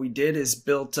houses. What we did is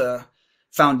built a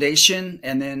foundation,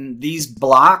 and then these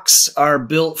blocks are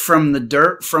built from the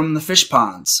dirt from the fish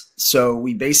ponds. So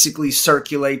we basically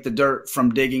circulate the dirt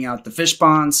from digging out the fish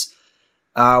ponds.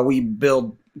 We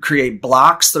create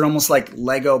blocks. They're almost like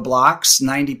Lego blocks,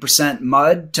 90%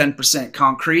 mud, 10%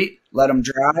 concrete, let them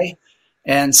dry,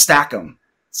 and stack them.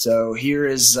 So here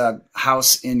is a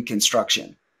house in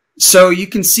construction. So you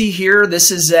can see here,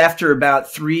 this is after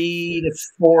about 3 to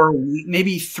 4,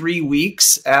 maybe 3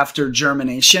 weeks after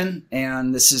germination.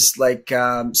 And this is like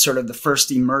sort of the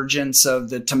first emergence of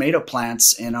the tomato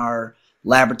plants in our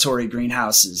laboratory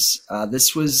greenhouses.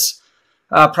 This was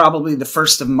probably the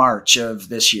 1st of March of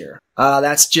this year.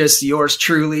 That's just yours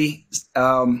truly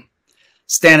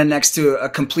standing next to a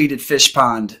completed fish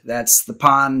pond. That's the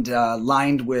pond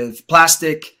lined with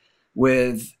plastic,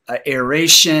 with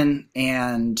aeration,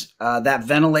 and that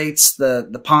ventilates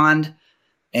the pond,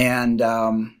 and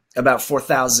about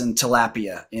 4,000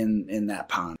 tilapia in that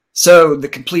pond. So the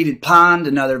completed pond,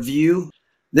 another view.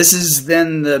 This is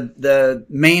then the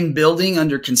main building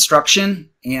under construction,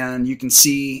 and you can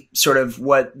see sort of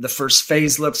what the first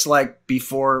phase looks like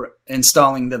before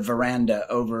installing the veranda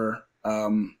over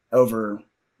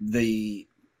the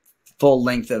full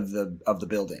length of the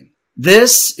building.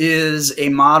 This is a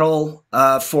model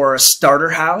for a starter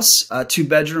house,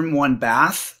 2-bedroom, 1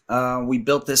 bath. We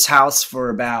built this house for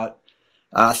about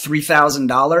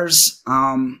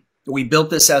 $3,000. We built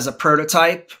this as a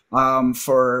prototype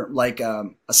for like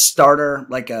a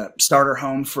starter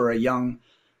home for a young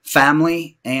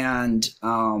family, and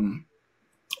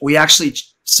we actually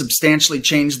substantially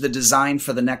changed the design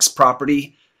for the next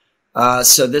property.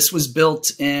 So this was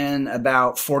built in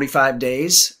about 45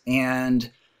 days, and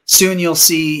soon you'll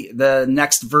see the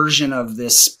next version of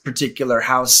this particular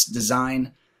house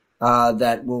design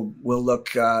that will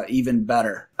look even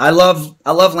better. I love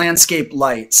landscape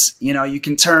lights. You know, you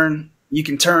can turn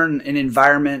an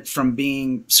environment from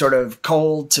being sort of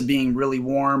cold to being really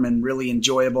warm and really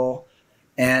enjoyable.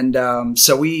 And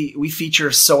so we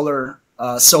feature solar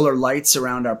lights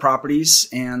around our properties,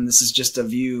 and this is just a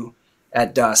view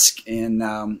at dusk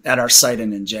at our site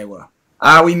in Njewa.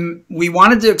 We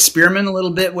wanted to experiment a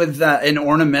little bit with an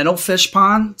ornamental fish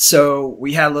pond, so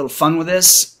we had a little fun with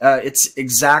this. It's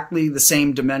exactly the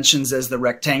same dimensions as the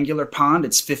rectangular pond.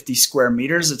 It's 50 square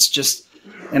meters. It's just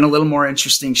in a little more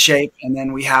interesting shape. And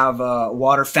then we have a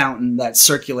water fountain that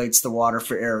circulates the water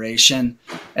for aeration.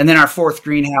 And then our 4th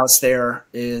greenhouse there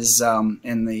is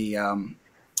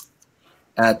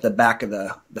at the back of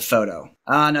the photo.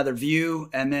 Another view.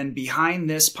 And then behind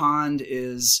this pond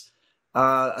is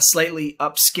a slightly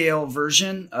upscale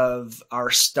version of our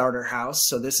starter house.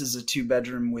 So this is a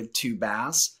 2-bedroom with 2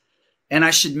 baths. And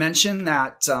I should mention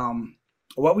that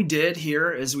what we did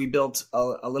here is we built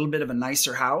a little bit of a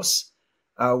nicer house.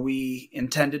 We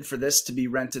intended for this to be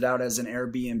rented out as an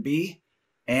Airbnb,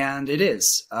 and it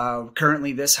is.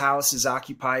 Currently, this house is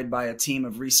occupied by a team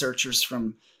of researchers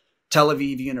from Tel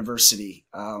Aviv University.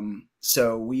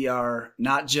 So we are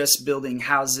not just building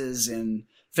houses in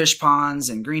fish ponds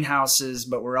and greenhouses,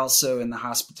 but we're also in the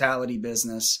hospitality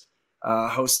business,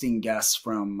 hosting guests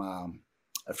from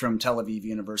Tel Aviv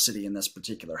University in this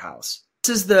particular house.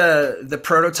 This is the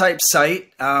prototype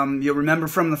site. You'll remember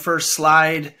from the first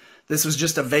slide, this was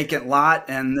just a vacant lot,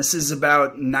 and this is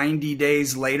about 90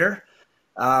 days later.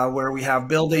 where we have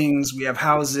buildings, we have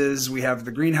houses, we have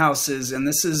the greenhouses, and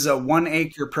this is a 1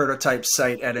 acre prototype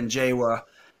site at Njewa.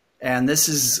 And this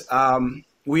is,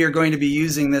 we are going to be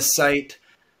using this site.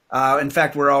 In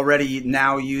fact, we're already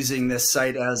now using this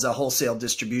site as a wholesale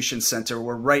distribution center.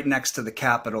 We're right next to the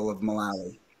capital of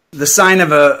Malawi. The sign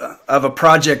of a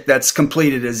project that's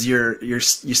completed is you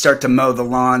start to mow the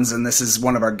lawns, and this is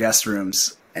one of our guest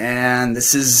rooms. And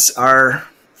this is our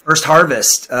first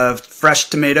harvest of fresh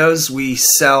tomatoes. We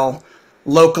sell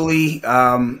locally,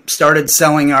 started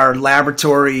selling our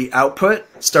laboratory output,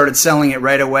 started selling it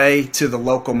right away to the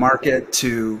local market,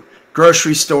 to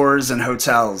grocery stores and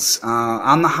hotels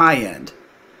on the high end.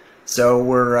 So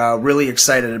we're really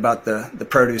excited about the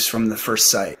produce from the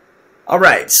first site. All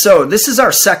right, so this is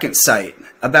our second site,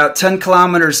 about 10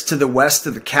 kilometers to the west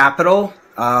of the capital.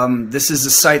 This is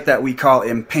a site that we call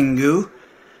Mpingu,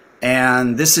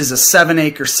 and this is a 7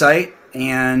 acre site,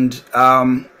 and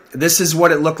this is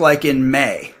what it looked like in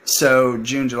May. So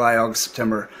June, July, August,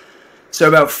 September. So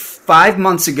about 5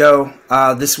 months ago,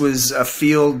 this was a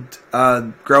field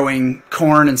growing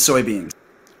corn and soybeans.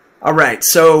 All right,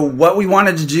 so what we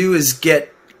wanted to do is get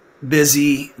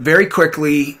busy very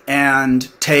quickly and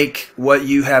take what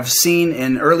you have seen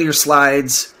in earlier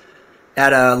slides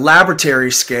at a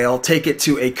laboratory scale, take it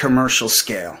to a commercial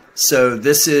scale. So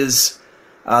this is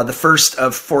the first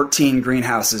of 14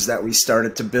 greenhouses that we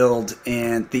started to build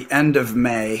at the end of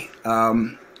May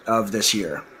of this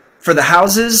year. For the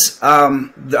houses,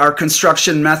 our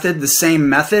construction method, the same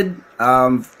method,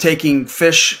 taking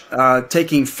fish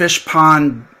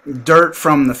pond dirt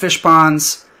from the fish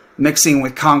ponds, mixing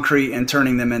with concrete and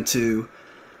turning them into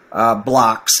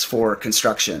blocks for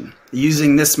construction.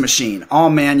 Using this machine, all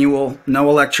manual, no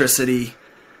electricity,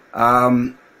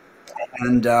 and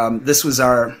this is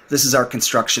our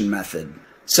construction method.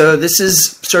 So this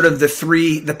is sort of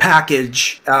the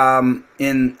package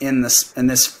in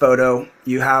this photo.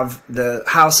 You have the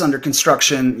house under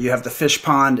construction, you have the fish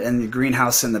pond, and the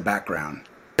greenhouse in the background.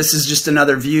 This is just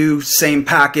another view, same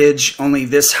package, only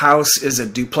this house is a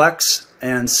duplex.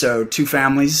 And so 2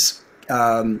 families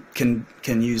can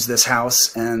use this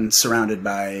house and surrounded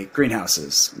by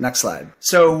greenhouses. Next slide.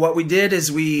 So what we did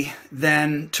is we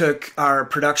then took our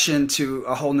production to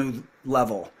a whole new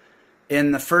level.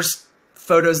 In the first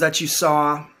photos that you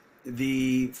saw,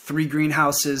 the 3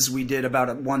 greenhouses, we did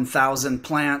about 1,000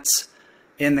 plants.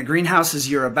 In the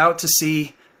greenhouses you're about to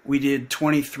see, we did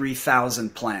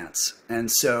 23,000 plants.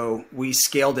 And so we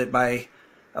scaled it by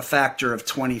a factor of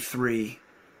 23.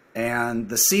 And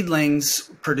the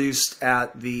seedlings produced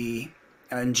at the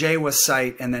Njewa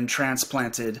site and then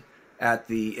transplanted at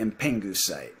the Mpingu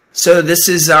site. So this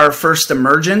is our first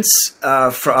emergence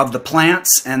of the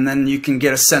plants, and then you can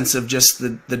get a sense of just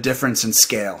the difference in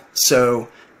scale. So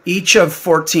each of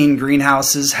 14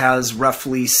 greenhouses has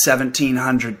roughly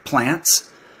 1,700 plants.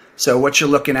 So what you're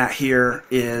looking at here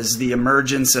is the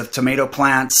emergence of tomato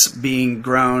plants being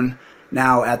grown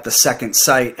now at the second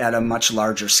site at a much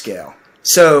larger scale.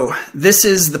 So this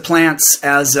is the plants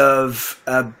as of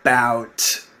about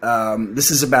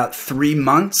 3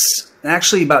 months,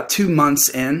 actually about 2 months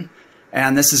in.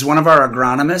 And this is one of our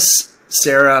agronomists,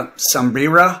 Sarah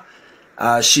Sambrira.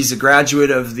 She's a graduate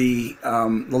of the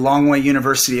Lilongwe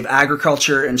University of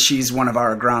Agriculture, and she's one of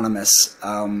our agronomists.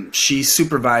 She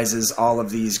supervises all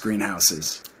of these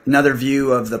greenhouses. Another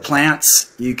view of the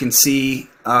plants, you can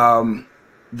see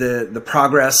the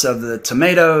progress of the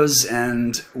tomatoes,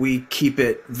 and we keep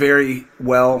it very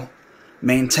well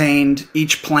maintained.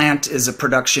 Each plant is a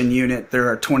production unit. There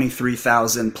are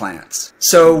 23,000 plants.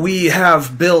 So we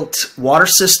have built water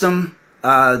system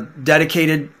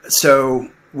dedicated. So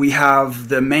we have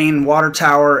the main water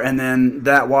tower, and then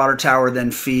that water tower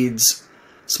then feeds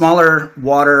smaller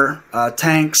water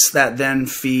tanks that then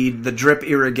feed the drip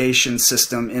irrigation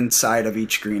system inside of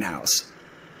each greenhouse.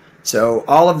 So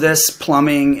all of this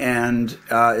plumbing and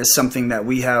is something that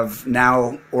we have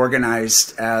now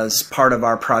organized as part of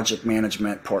our project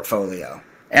management portfolio.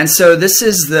 And so this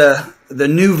is the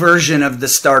new version of the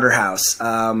starter house.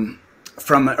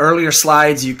 From earlier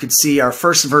slides, you could see our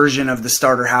first version of the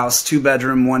starter house,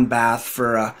 2-bedroom, 1 bath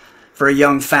for a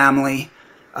young family.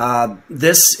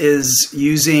 This is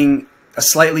using a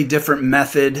slightly different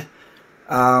method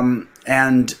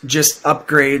and just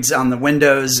upgrades on the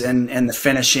windows and the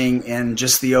finishing and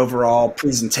just the overall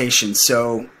presentation.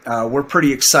 So we're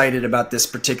pretty excited about this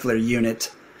particular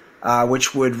unit,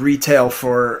 which would retail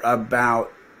for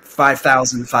about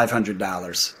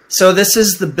 $5,500. So this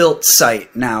is the built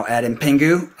site now at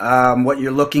Mpingu. What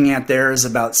you're looking at there is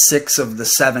about 6 of the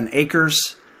 7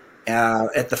 acres.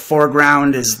 At the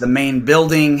foreground is the main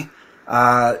building.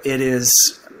 It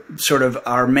is sort of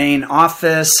our main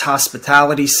office,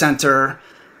 hospitality center,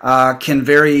 can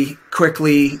very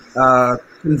quickly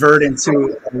convert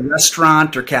into a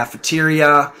restaurant or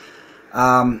cafeteria.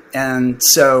 And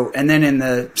then in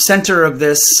the center of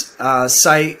this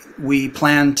site, we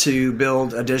plan to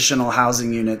build additional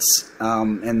housing units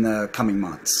in the coming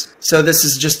months. So this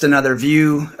is just another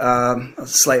view, a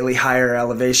slightly higher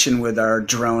elevation with our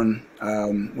drone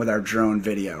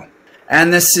video.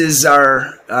 And this is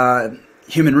our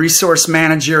human resource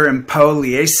manager, Mpo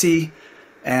Liesi.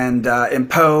 And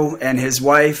Mpo and his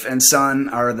wife and son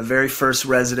are the very first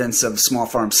residents of Small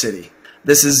Farm City.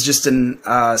 This is just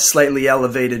a slightly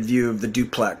elevated view of the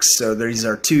duplex. So these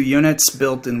are 2 units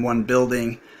built in one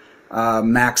building,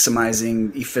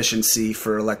 maximizing efficiency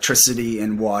for electricity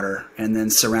and water, and then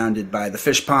surrounded by the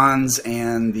fish ponds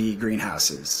and the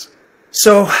greenhouses.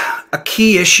 So a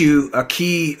key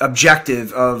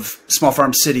objective of Small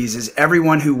Farm Cities is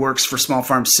everyone who works for Small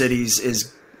Farm Cities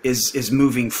is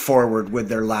moving forward with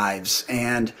their lives.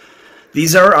 And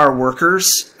these are our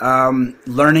workers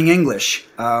learning English.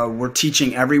 We're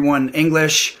teaching everyone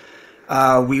English.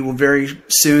 We will very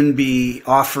soon be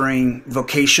offering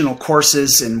vocational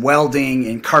courses in welding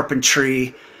and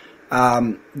carpentry.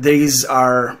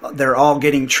 They're all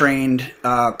getting trained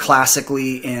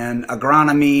classically in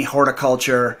agronomy,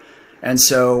 horticulture. And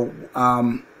so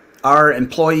our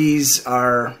employees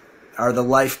are the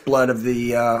lifeblood of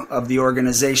the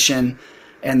organization,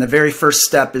 and the very first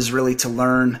step is really to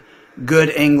learn good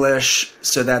English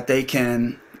so that they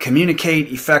can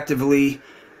communicate effectively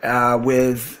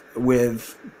with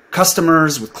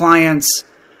customers, with clients,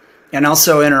 and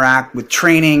also interact with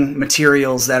training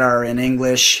materials that are in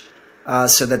English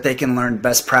so that they can learn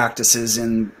best practices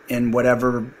in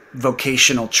whatever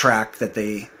vocational track that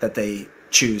they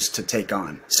choose to take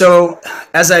on. So,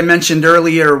 as I mentioned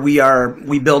earlier,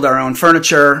 we build our own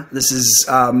furniture. This is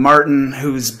Martin,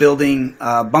 who's building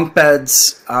bunk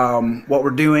beds. What we're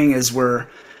doing is we're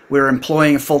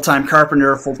employing a full-time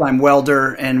carpenter, a full-time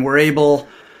welder, and we're able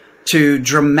to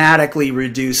dramatically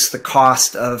reduce the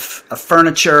cost of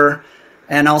furniture.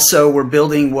 And also, we're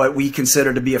building what we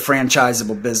consider to be a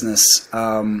franchisable business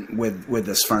with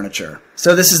this furniture.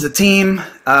 So this is the team.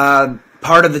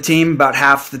 Part of the team, about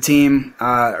half the team,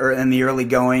 are in the early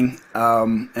going,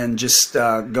 and just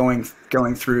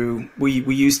going through.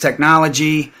 We use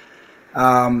technology.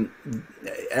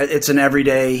 It's an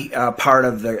everyday part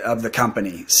of the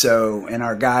company. So, and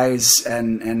our guys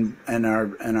and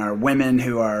our women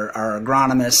who are our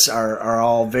agronomists are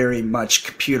all very much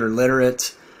computer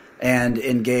literate and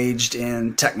engaged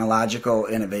in technological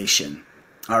innovation.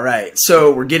 All right,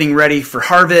 so we're getting ready for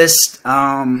harvest.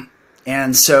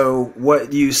 And so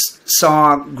what you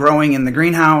saw growing in the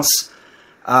greenhouse,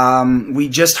 we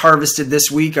just harvested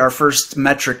this week our first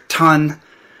metric ton.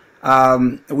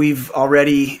 We've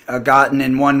already gotten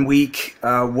in 1 week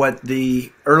what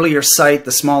the earlier site,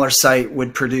 the smaller site,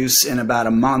 would produce in about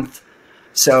a month.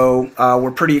 So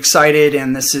we're pretty excited,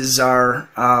 and this is our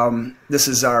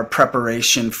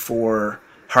preparation for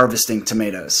harvesting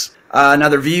tomatoes.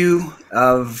 Another view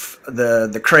of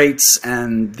the crates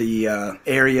and the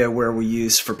area where we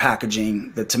use for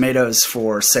packaging the tomatoes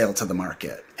for sale to the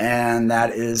market. And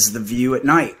that is the view at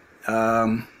night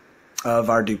of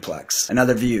our duplex.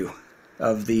 Another view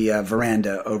of the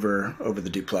veranda over the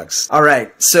duplex. All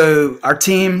right, so our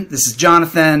team, this is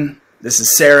Jonathan, this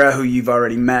is Sarah, who you've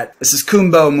already met. This is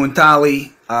Kumbo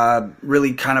Muntali,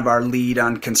 really kind of our lead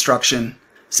on construction.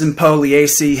 Mpo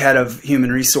Liesi, head of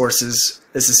human resources.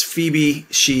 This is Phoebe.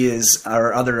 She is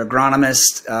our other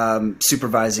agronomist,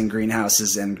 supervising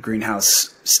greenhouses and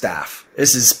greenhouse staff.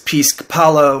 This is Peace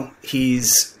Capello.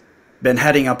 He's been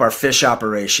heading up our fish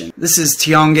operation. This is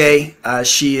Tionge.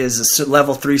 She is a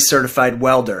level 3 certified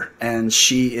welder, and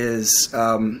she is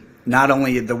not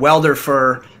only the welder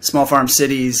for Small Farm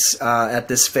Cities at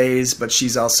this phase, but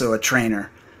she's also a trainer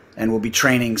and will be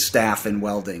training staff in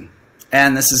welding.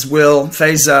 And this is Will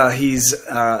Feza. He's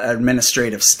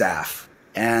administrative staff.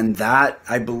 And that,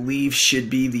 I believe, should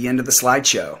be the end of the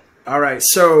slideshow. All right,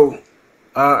 so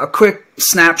a quick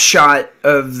snapshot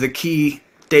of the key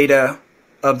data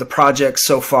of the project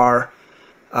so far.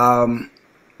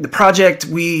 The project,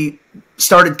 we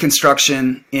started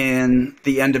construction in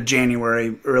the end of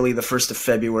January, early the 1st of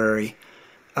February,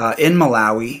 in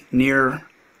Malawi, near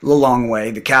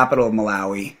Lilongwe, the capital of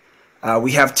Malawi.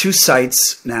 We have 2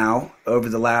 sites now. Over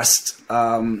the last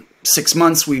 6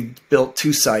 months, we've built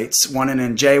 2 sites. One in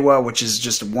Njewa, which is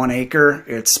just 1 acre.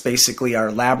 It's basically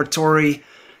our laboratory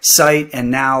site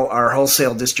and now our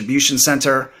wholesale distribution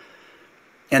center.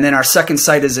 And then our second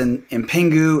site is in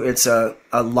Mpingu. It's a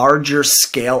larger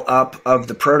scale up of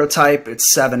the prototype.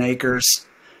 It's 7 acres.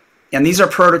 And these are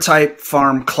prototype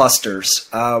farm clusters.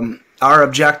 Our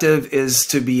objective is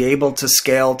to be able to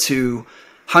scale to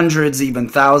hundreds, even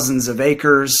thousands of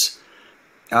acres.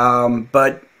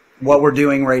 But what we're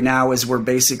doing right now is we're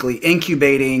basically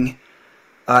incubating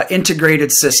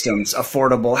integrated systems,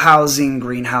 affordable housing,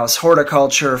 greenhouse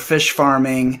horticulture, fish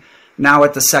farming. Now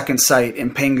at the second site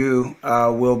in Pingu,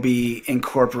 we'll be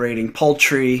incorporating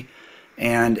poultry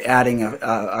and adding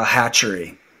a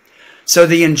hatchery. So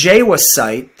the Njewa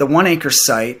site, the 1 acre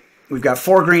site, we've got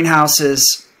 4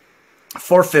 greenhouses,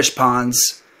 4 fish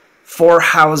ponds, 4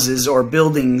 houses or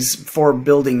buildings, 4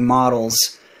 building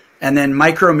models, and then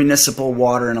micro-municipal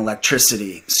water and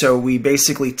electricity. So we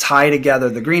basically tie together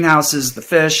the greenhouses, the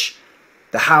fish,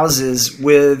 the houses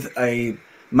with a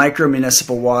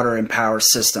micro-municipal water and power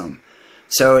system.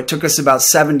 So it took us about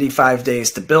 75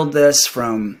 days to build this,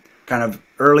 from kind of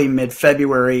early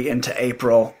mid-February into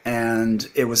April, and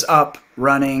it was up,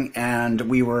 running, and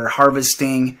we were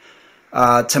harvesting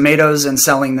tomatoes and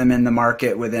selling them in the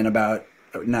market within about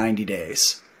 90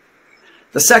 days.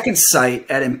 The second site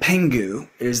at Mpingu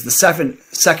is the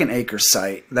second acre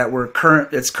site that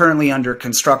it's currently under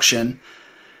construction.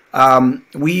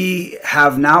 We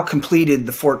have now completed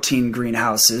the 14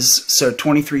 greenhouses, so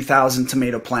 23,000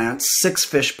 tomato plants, 6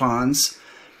 fish ponds,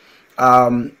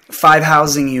 5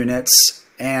 housing units,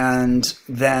 and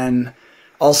then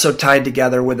also tied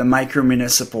together with a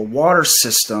micro-municipal water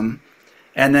system.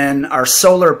 And then our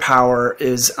solar power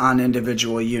is on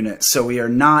individual units. So we are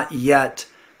not yet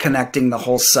connecting the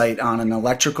whole site on an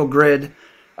electrical grid.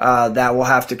 That will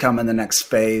have to come in the next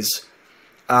phase.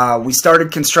 We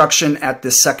started construction at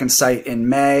this second site in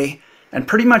May and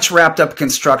pretty much wrapped up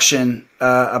construction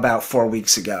about 4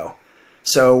 weeks ago.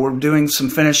 So we're doing some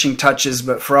finishing touches,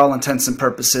 but for all intents and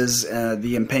purposes,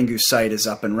 the Mpingu site is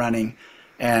up and running,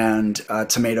 and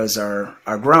tomatoes are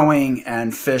growing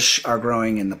and fish are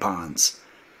growing in the ponds.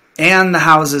 And the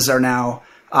houses are now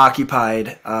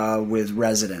occupied with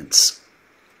residents.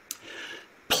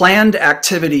 Planned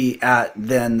activity at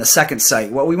then the second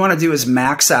site. What we want to do is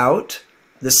max out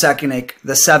the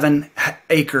 7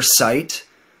 acre site,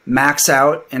 max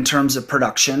out in terms of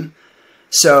production.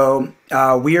 So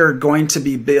we are going to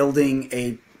be building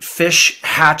a fish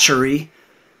hatchery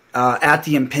at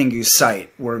the Mpingu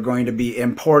site. We're going to be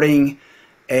importing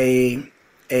a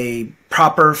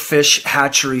proper fish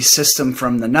hatchery system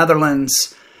from the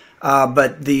Netherlands,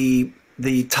 but the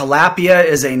tilapia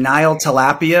is a Nile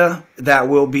tilapia that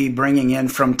we'll be bringing in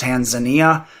from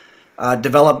Tanzania,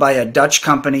 developed by a Dutch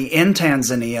company in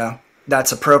Tanzania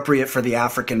that's appropriate for the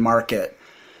African market.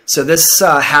 So this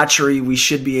hatchery, we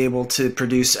should be able to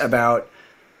produce about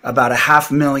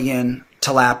 500,000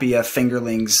 tilapia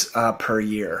fingerlings per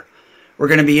year. We're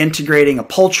going to be integrating a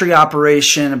poultry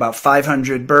operation, about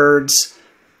 500 birds.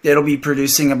 It'll be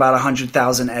producing about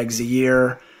 100,000 eggs a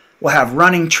year. We'll have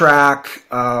running track.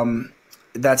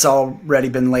 That's already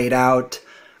been laid out.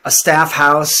 A staff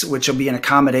house, which will be an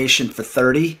accommodation for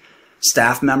 30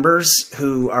 staff members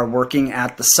who are working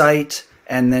at the site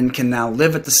and then can now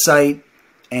live at the site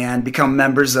and become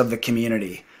members of the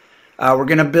community. We're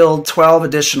going to build 12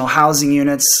 additional housing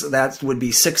units. That would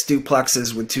be 6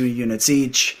 duplexes with 2 units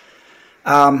each.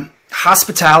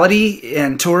 Hospitality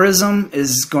and tourism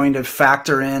is going to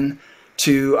factor in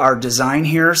to our design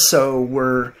here. So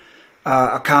we're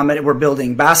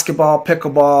building basketball,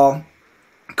 pickleball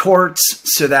courts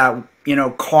so that,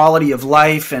 quality of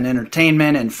life and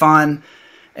entertainment and fun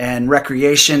and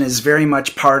recreation is very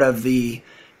much part of the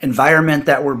environment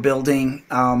that we're building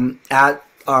at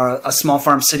a small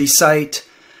farm city site.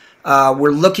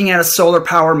 We're looking at a solar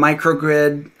power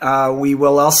microgrid. We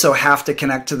will also have to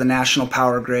connect to the national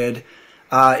power grid.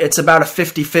 It's about a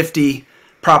 50-50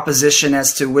 proposition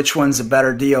as to which one's a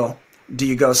better deal. Do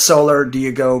you go solar? Do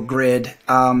you go grid?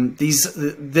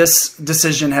 This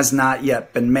decision has not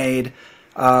yet been made.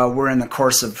 We're in the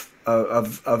course of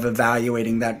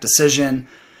evaluating that decision.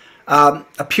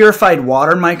 A purified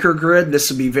water microgrid. This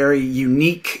would be very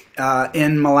unique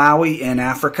in Malawi, in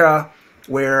Africa,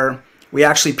 where we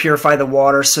actually purify the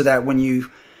water so that when you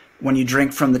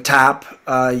drink from the tap,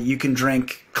 you can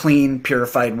drink clean,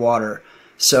 purified water.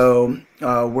 So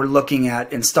we're looking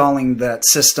at installing that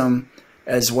system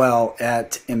as well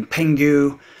at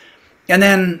Mpingu. And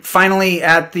then finally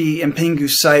at the Mpingu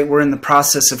site, we're in the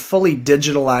process of fully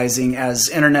digitalizing as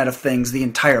Internet of Things the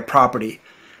entire property.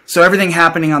 So everything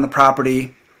happening on the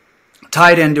property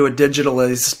tied into a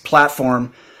digitalized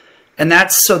platform. And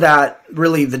that's so that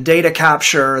really the data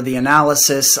capture, the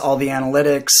analysis, all the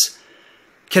analytics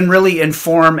can really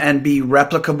inform and be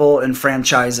replicable and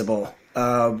franchisable.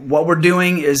 What we're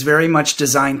doing is very much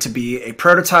designed to be a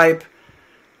prototype,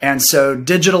 And so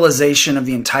digitalization of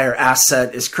the entire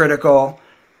asset is critical.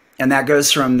 And that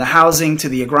goes from the housing to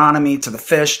the agronomy to the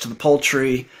fish to the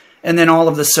poultry, and then all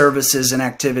of the services and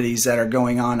activities that are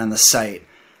going on the site,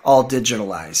 all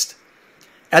digitalized.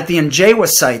 At the Njewa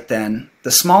site then,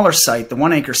 the smaller site, the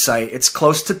 1 acre site, it's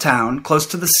close to town, close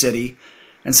to the city.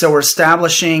 And so we're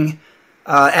establishing,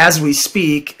 as we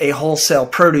speak, a wholesale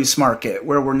produce market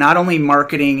where we're not only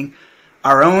marketing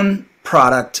our own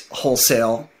product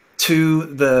wholesale to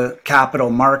the capital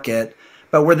market,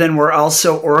 but we're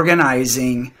also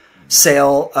organizing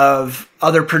sale of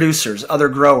other producers, other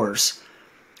growers.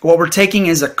 What we're taking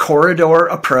is a corridor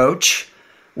approach,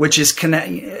 which is in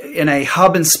a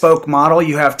hub and spoke model.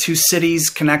 You have two cities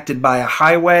connected by a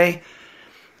highway.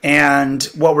 And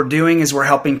what we're doing is we're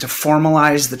helping to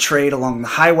formalize the trade along the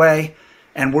highway.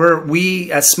 And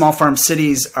we as small farm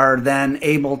cities are then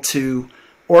able to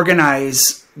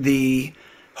organize the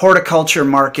horticulture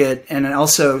market and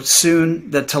also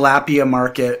soon the tilapia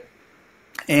market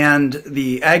and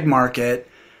the egg market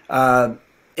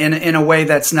in a way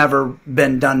that's never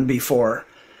been done before.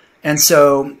 And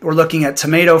so we're looking at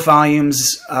tomato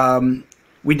volumes.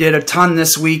 We did a ton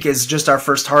this week as just our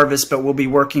first harvest, but we'll be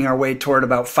working our way toward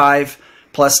about 5+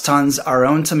 tons our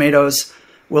own tomatoes.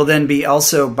 We'll then be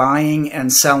also buying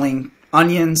and selling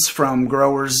onions from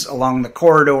growers along the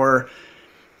corridor.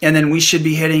 And then we should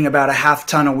be hitting about a 0.5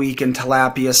 ton a week in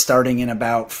tilapia starting in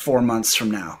about 4 months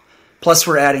from now. Plus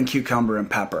we're adding cucumber and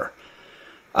pepper.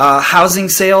 Housing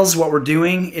sales, what we're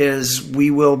doing is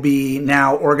we will be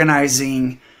now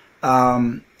organizing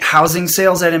housing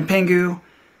sales at Mpingu,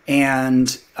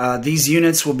 and these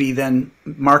units will be then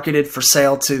marketed for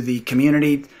sale to the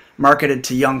community, marketed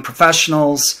to young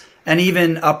professionals, and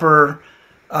even upper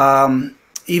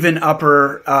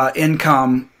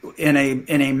income in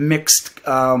a mixed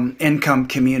income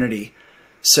community.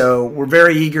 So we're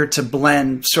very eager to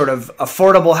blend sort of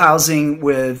affordable housing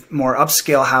with more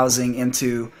upscale housing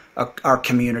into our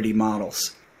community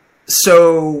models.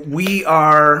 So we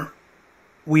are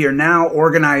now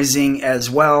organizing as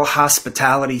well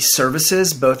hospitality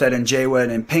services, both at Njewa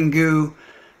and Mpingu.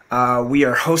 We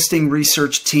are hosting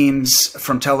research teams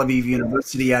from Tel Aviv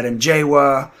University at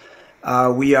Njewa.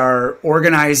 We are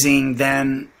organizing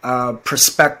then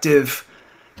prospective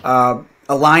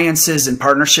alliances and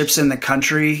partnerships in the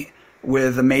country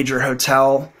with a major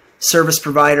hotel service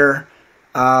provider,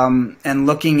 and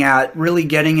looking at really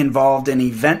getting involved in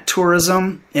event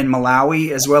tourism in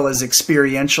Malawi, as well as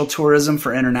experiential tourism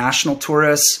for international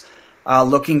tourists,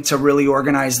 looking to really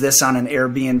organize this on an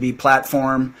Airbnb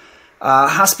platform.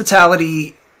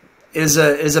 Hospitality is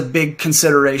a big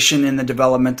consideration in the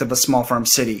development of a small farm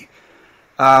city.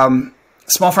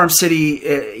 Small farm city,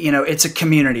 it's a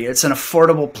community. It's an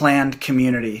affordable planned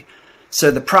community. So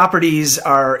the properties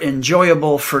are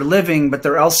enjoyable for living, but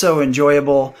they're also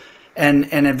enjoyable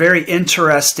and a very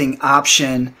interesting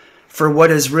option for what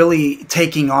is really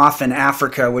taking off in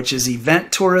Africa, which is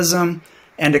event tourism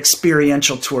and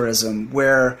experiential tourism,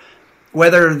 where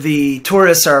whether the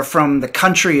tourists are from the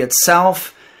country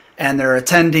itself and they're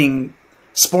attending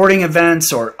sporting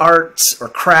events or arts or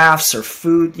crafts or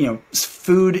food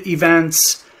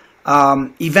events.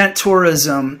 Event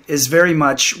tourism is very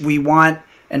much, we want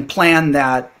and plan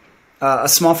that a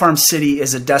small farm city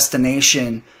is a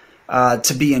destination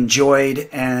to be enjoyed,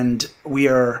 and we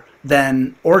are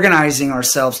then organizing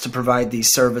ourselves to provide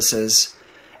these services.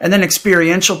 And then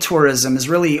experiential tourism is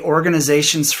really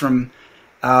organizations from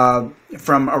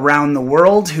around the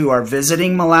world who are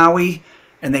visiting Malawi,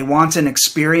 and they want an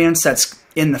experience that's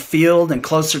in the field and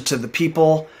closer to the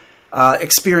people.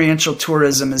 Experiential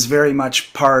tourism is very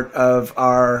much part of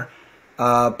our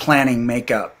planning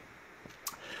makeup.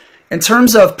 In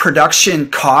terms of production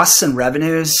costs and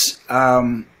revenues,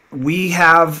 we've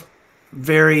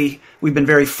been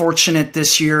very fortunate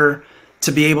this year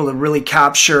to be able to really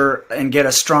capture and get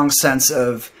a strong sense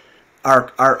of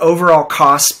our overall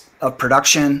cost of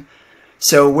production.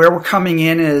 So where we're coming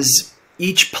in is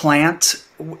each plant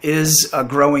is a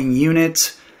growing unit,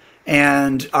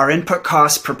 and our input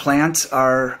costs per plant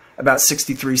are about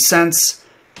 63 cents.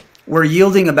 We're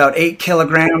yielding about 8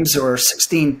 kilograms or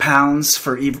 16 pounds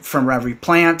from every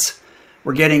plant.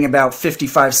 We're getting about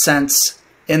 55 cents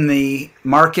in the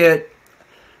market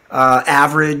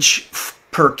average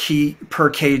per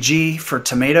kg for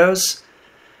tomatoes.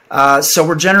 So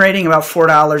we're generating about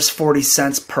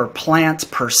 $4.40 per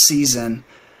plant per season.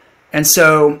 And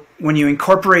so when you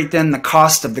incorporate then the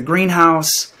cost of the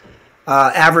greenhouse,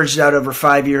 averaged out over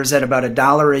 5 years at about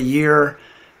 $1 a year,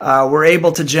 we're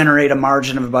able to generate a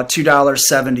margin of about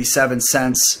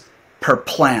 $2.77 per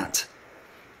plant.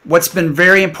 what's been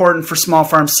very important for small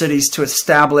farm cities to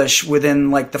establish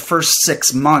within like the first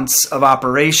 6 months of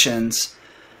operations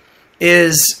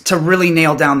is to really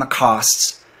nail down the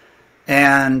costs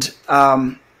and,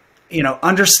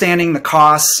 understanding the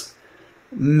costs,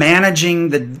 managing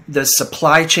the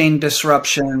supply chain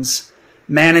disruptions,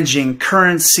 managing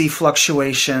currency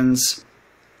fluctuations,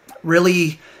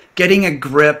 really getting a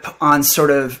grip on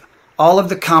sort of all of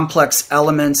the complex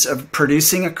elements of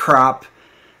producing a crop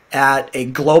at a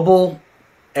global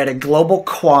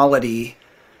quality,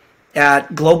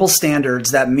 at global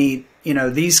standards that meet,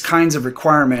 these kinds of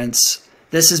requirements.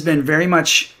 This has been very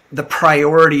much the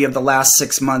priority of the last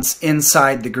 6 months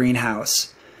inside the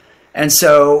greenhouse. And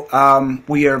so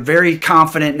we are very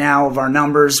confident now of our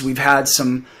numbers. We've had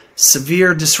some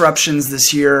severe disruptions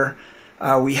this year.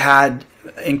 We had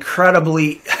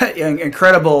incredible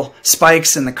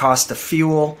spikes in the cost of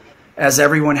fuel, as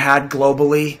everyone had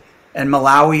globally. And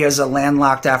Malawi, as a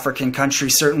landlocked African country,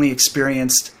 certainly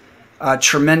experienced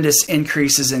tremendous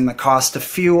increases in the cost of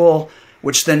fuel,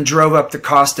 which then drove up the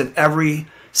cost of every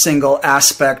single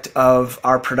aspect of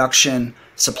our production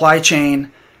supply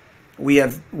chain.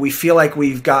 We feel like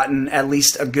we've gotten at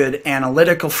least a good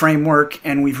analytical framework,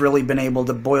 and we've really been able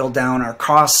to boil down our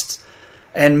costs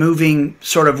and moving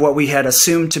sort of what we had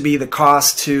assumed to be the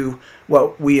cost to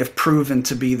what we have proven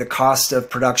to be the cost of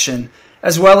production,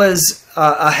 as well as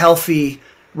a healthy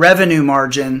revenue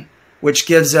margin, which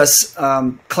gives us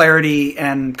clarity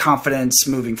and confidence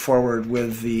moving forward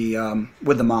with the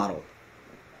model.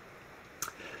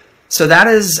 So that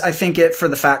is, I think, it for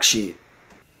the fact sheet.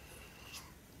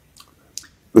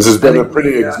 This has been a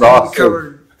pretty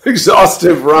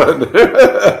exhaustive run.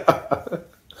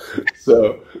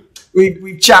 So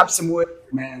we've chopped some wood,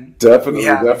 man.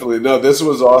 Definitely. No, this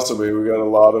was awesome. We got a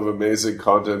lot of amazing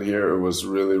content here. It was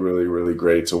really, really, really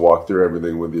great to walk through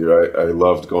everything with you. I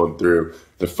loved going through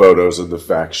the photos and the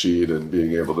fact sheet and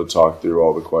being able to talk through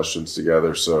all the questions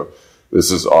together. So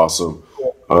this is awesome.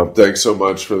 Thanks so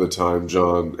much for the time,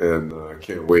 Jon, and I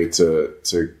can't wait to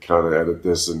kind of edit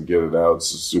this and get it out. It's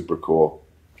super cool.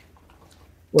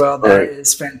 Well, that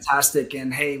is fantastic,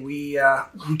 and hey, we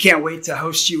can't wait to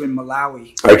host you in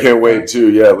Malawi. I can't wait too.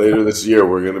 Yeah, later this year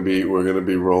we're gonna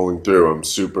be rolling through. I'm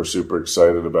super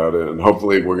excited about it, and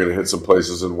hopefully we're gonna hit some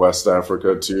places in West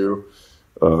Africa too.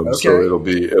 So it'll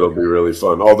be really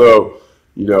fun. Although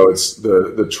it's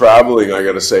the traveling. I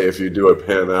got to say, if you do a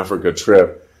Pan Africa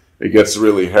trip, it gets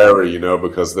really hairy,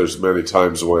 because there's many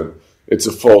times when it's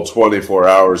a full 24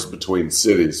 hours between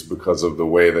cities because of the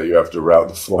way that you have to route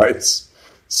the flights.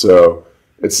 So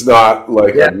it's not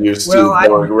like I'm used to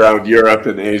going around Europe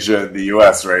and Asia and the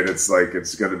US, right? It's like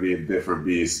it's going to be a different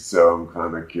beast. So I'm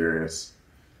kind of curious.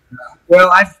 Well,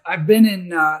 I've been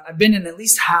in at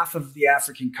least half of the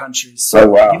African countries.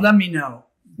 So you let me know.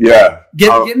 Yeah,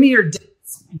 give me your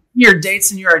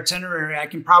dates and your itinerary. I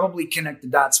can probably connect the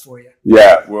dots for you.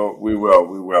 Yeah, well, we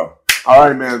will. All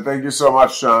right, man. Thank you so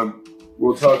much, Jon.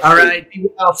 We'll talk. All right. Be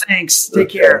well. Thanks. Take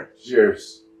care.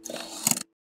 Cheers.